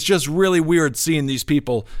 It's just really weird seeing these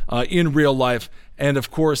people in real life. And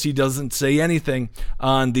of course, he doesn't say anything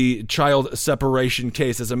on the child separation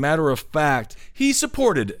case. As a matter of fact, he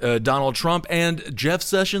supported Donald Trump and Jeff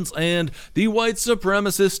Sessions and the white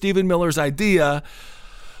supremacist Stephen Miller's idea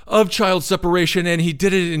of child separation, and he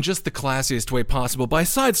did it in just the classiest way possible by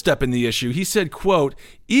sidestepping the issue. He said, quote,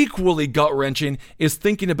 equally gut-wrenching is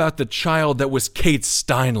thinking about the child that was Kate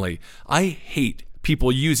Steinle. I hate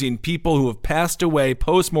people using people who have passed away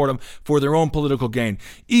post-mortem for their own political gain.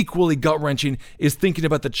 Equally gut-wrenching is thinking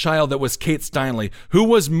about the child that was Kate Steinle, who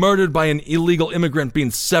was murdered by an illegal immigrant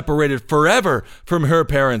being separated forever from her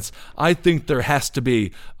parents. I think there has to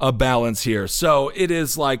be a balance here. So it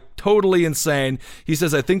is totally insane. He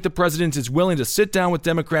says, I think the president is willing to sit down with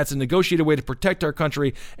Democrats and negotiate a way to protect our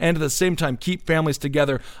country and at the same time keep families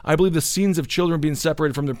together. I believe the scenes of children being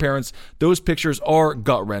separated from their parents, those pictures are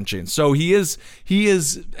gut-wrenching. So he is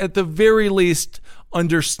at the very least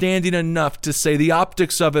understanding enough to say the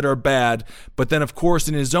optics of it are bad, but then of course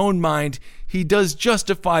in his own mind he does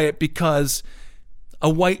justify it because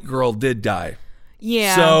a white girl did die.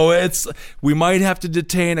 Yeah. So we might have to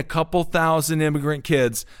detain a couple thousand immigrant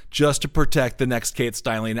kids just to protect the next Kate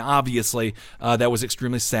Steinle. And obviously, that was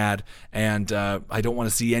extremely sad, and I don't want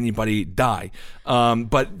to see anybody die.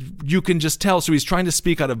 But you can just tell. So he's trying to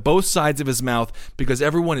speak out of both sides of his mouth because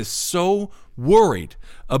everyone is so worried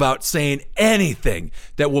about saying anything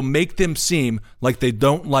that will make them seem like they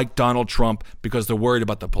don't like Donald Trump because they're worried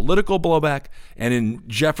about the political blowback and, in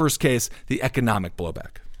Jeffers' case, the economic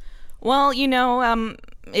blowback. Well,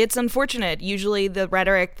 it's unfortunate. Usually the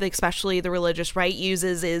rhetoric, especially the religious right,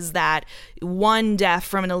 uses is that one death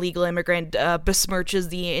from an illegal immigrant besmirches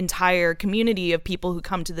the entire community of people who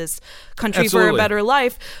come to this country for a better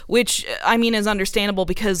life, which, is understandable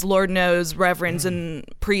because Lord knows reverends and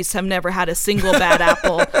priests have never had a single bad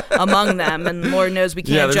apple among them, and Lord knows we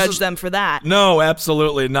can't judge them for that. No,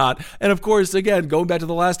 absolutely not. And of course, again, going back to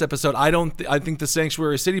the last episode, I think the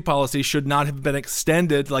sanctuary city policy should not have been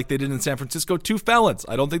extended like they did in San Francisco to felons.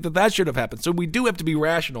 I don't think that should have happened. So we do have to be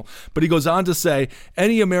rational. But he goes on to say,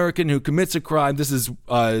 any American who commits a crime, this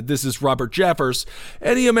is Robert Jeffers,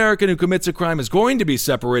 any American who commits a crime is going to be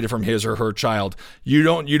separated from his or her child. You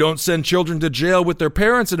don't send children to jail with their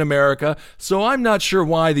parents in America. So I'm not sure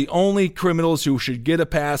why the only criminals who should get a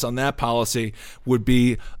pass on that policy would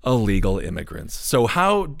be illegal immigrants. So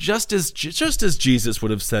just as Jesus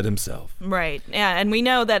would have said himself. Right. Yeah, and we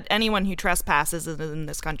know that anyone who trespasses in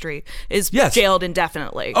this country is jailed indefinitely.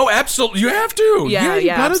 Oh, absolutely. You have to. Yeah, you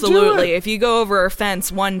gotta absolutely. Do it. If you go over a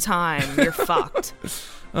fence one time, you're fucked.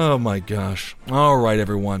 Oh, my gosh. All right,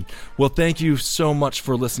 everyone. Well, thank you so much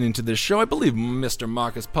for listening to this show. I believe Mr.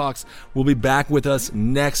 Marcus Pox will be back with us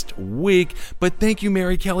next week. But thank you,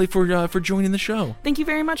 Mary Kelly, for joining the show. Thank you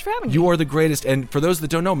very much for having me. You are the greatest. And for those that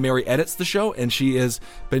don't know, Mary edits the show, and she has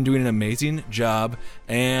been doing an amazing job.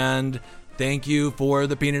 And thank you for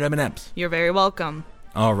the peanut M&Ms. You're very welcome.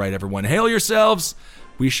 All right, everyone. Hail yourselves.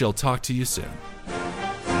 We shall talk to you soon.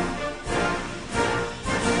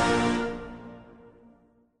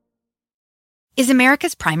 Is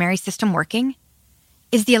America's primary system working?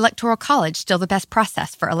 Is the Electoral College still the best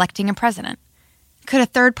process for electing a president? Could a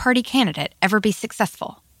third-party candidate ever be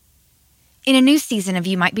successful? In a new season of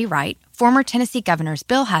You Might Be Right, former Tennessee governors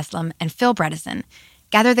Bill Haslam and Phil Bredesen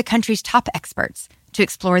gather the country's top experts to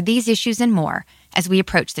explore these issues and more as we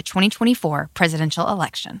approach the 2024 presidential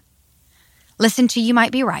election. Listen to You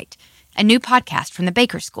Might Be Right, a new podcast from the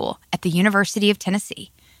Baker School at the University of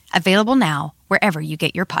Tennessee, available now wherever you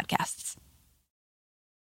get your podcasts.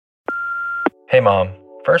 Hey Mom,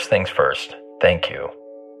 first things first, thank you.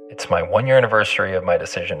 It's my 1-year anniversary of my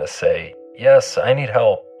decision to say, yes, I need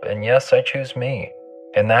help, and yes, I choose me.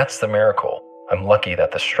 And that's the miracle. I'm lucky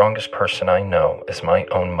that the strongest person I know is my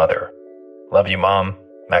own mother. Love you, Mom.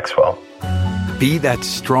 Maxwell. Be that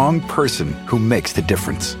strong person who makes the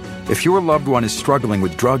difference. If your loved one is struggling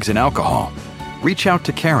with drugs and alcohol, reach out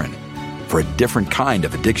to Caron for a different kind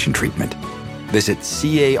of addiction treatment. Visit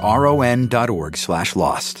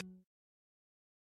caron.org/lost.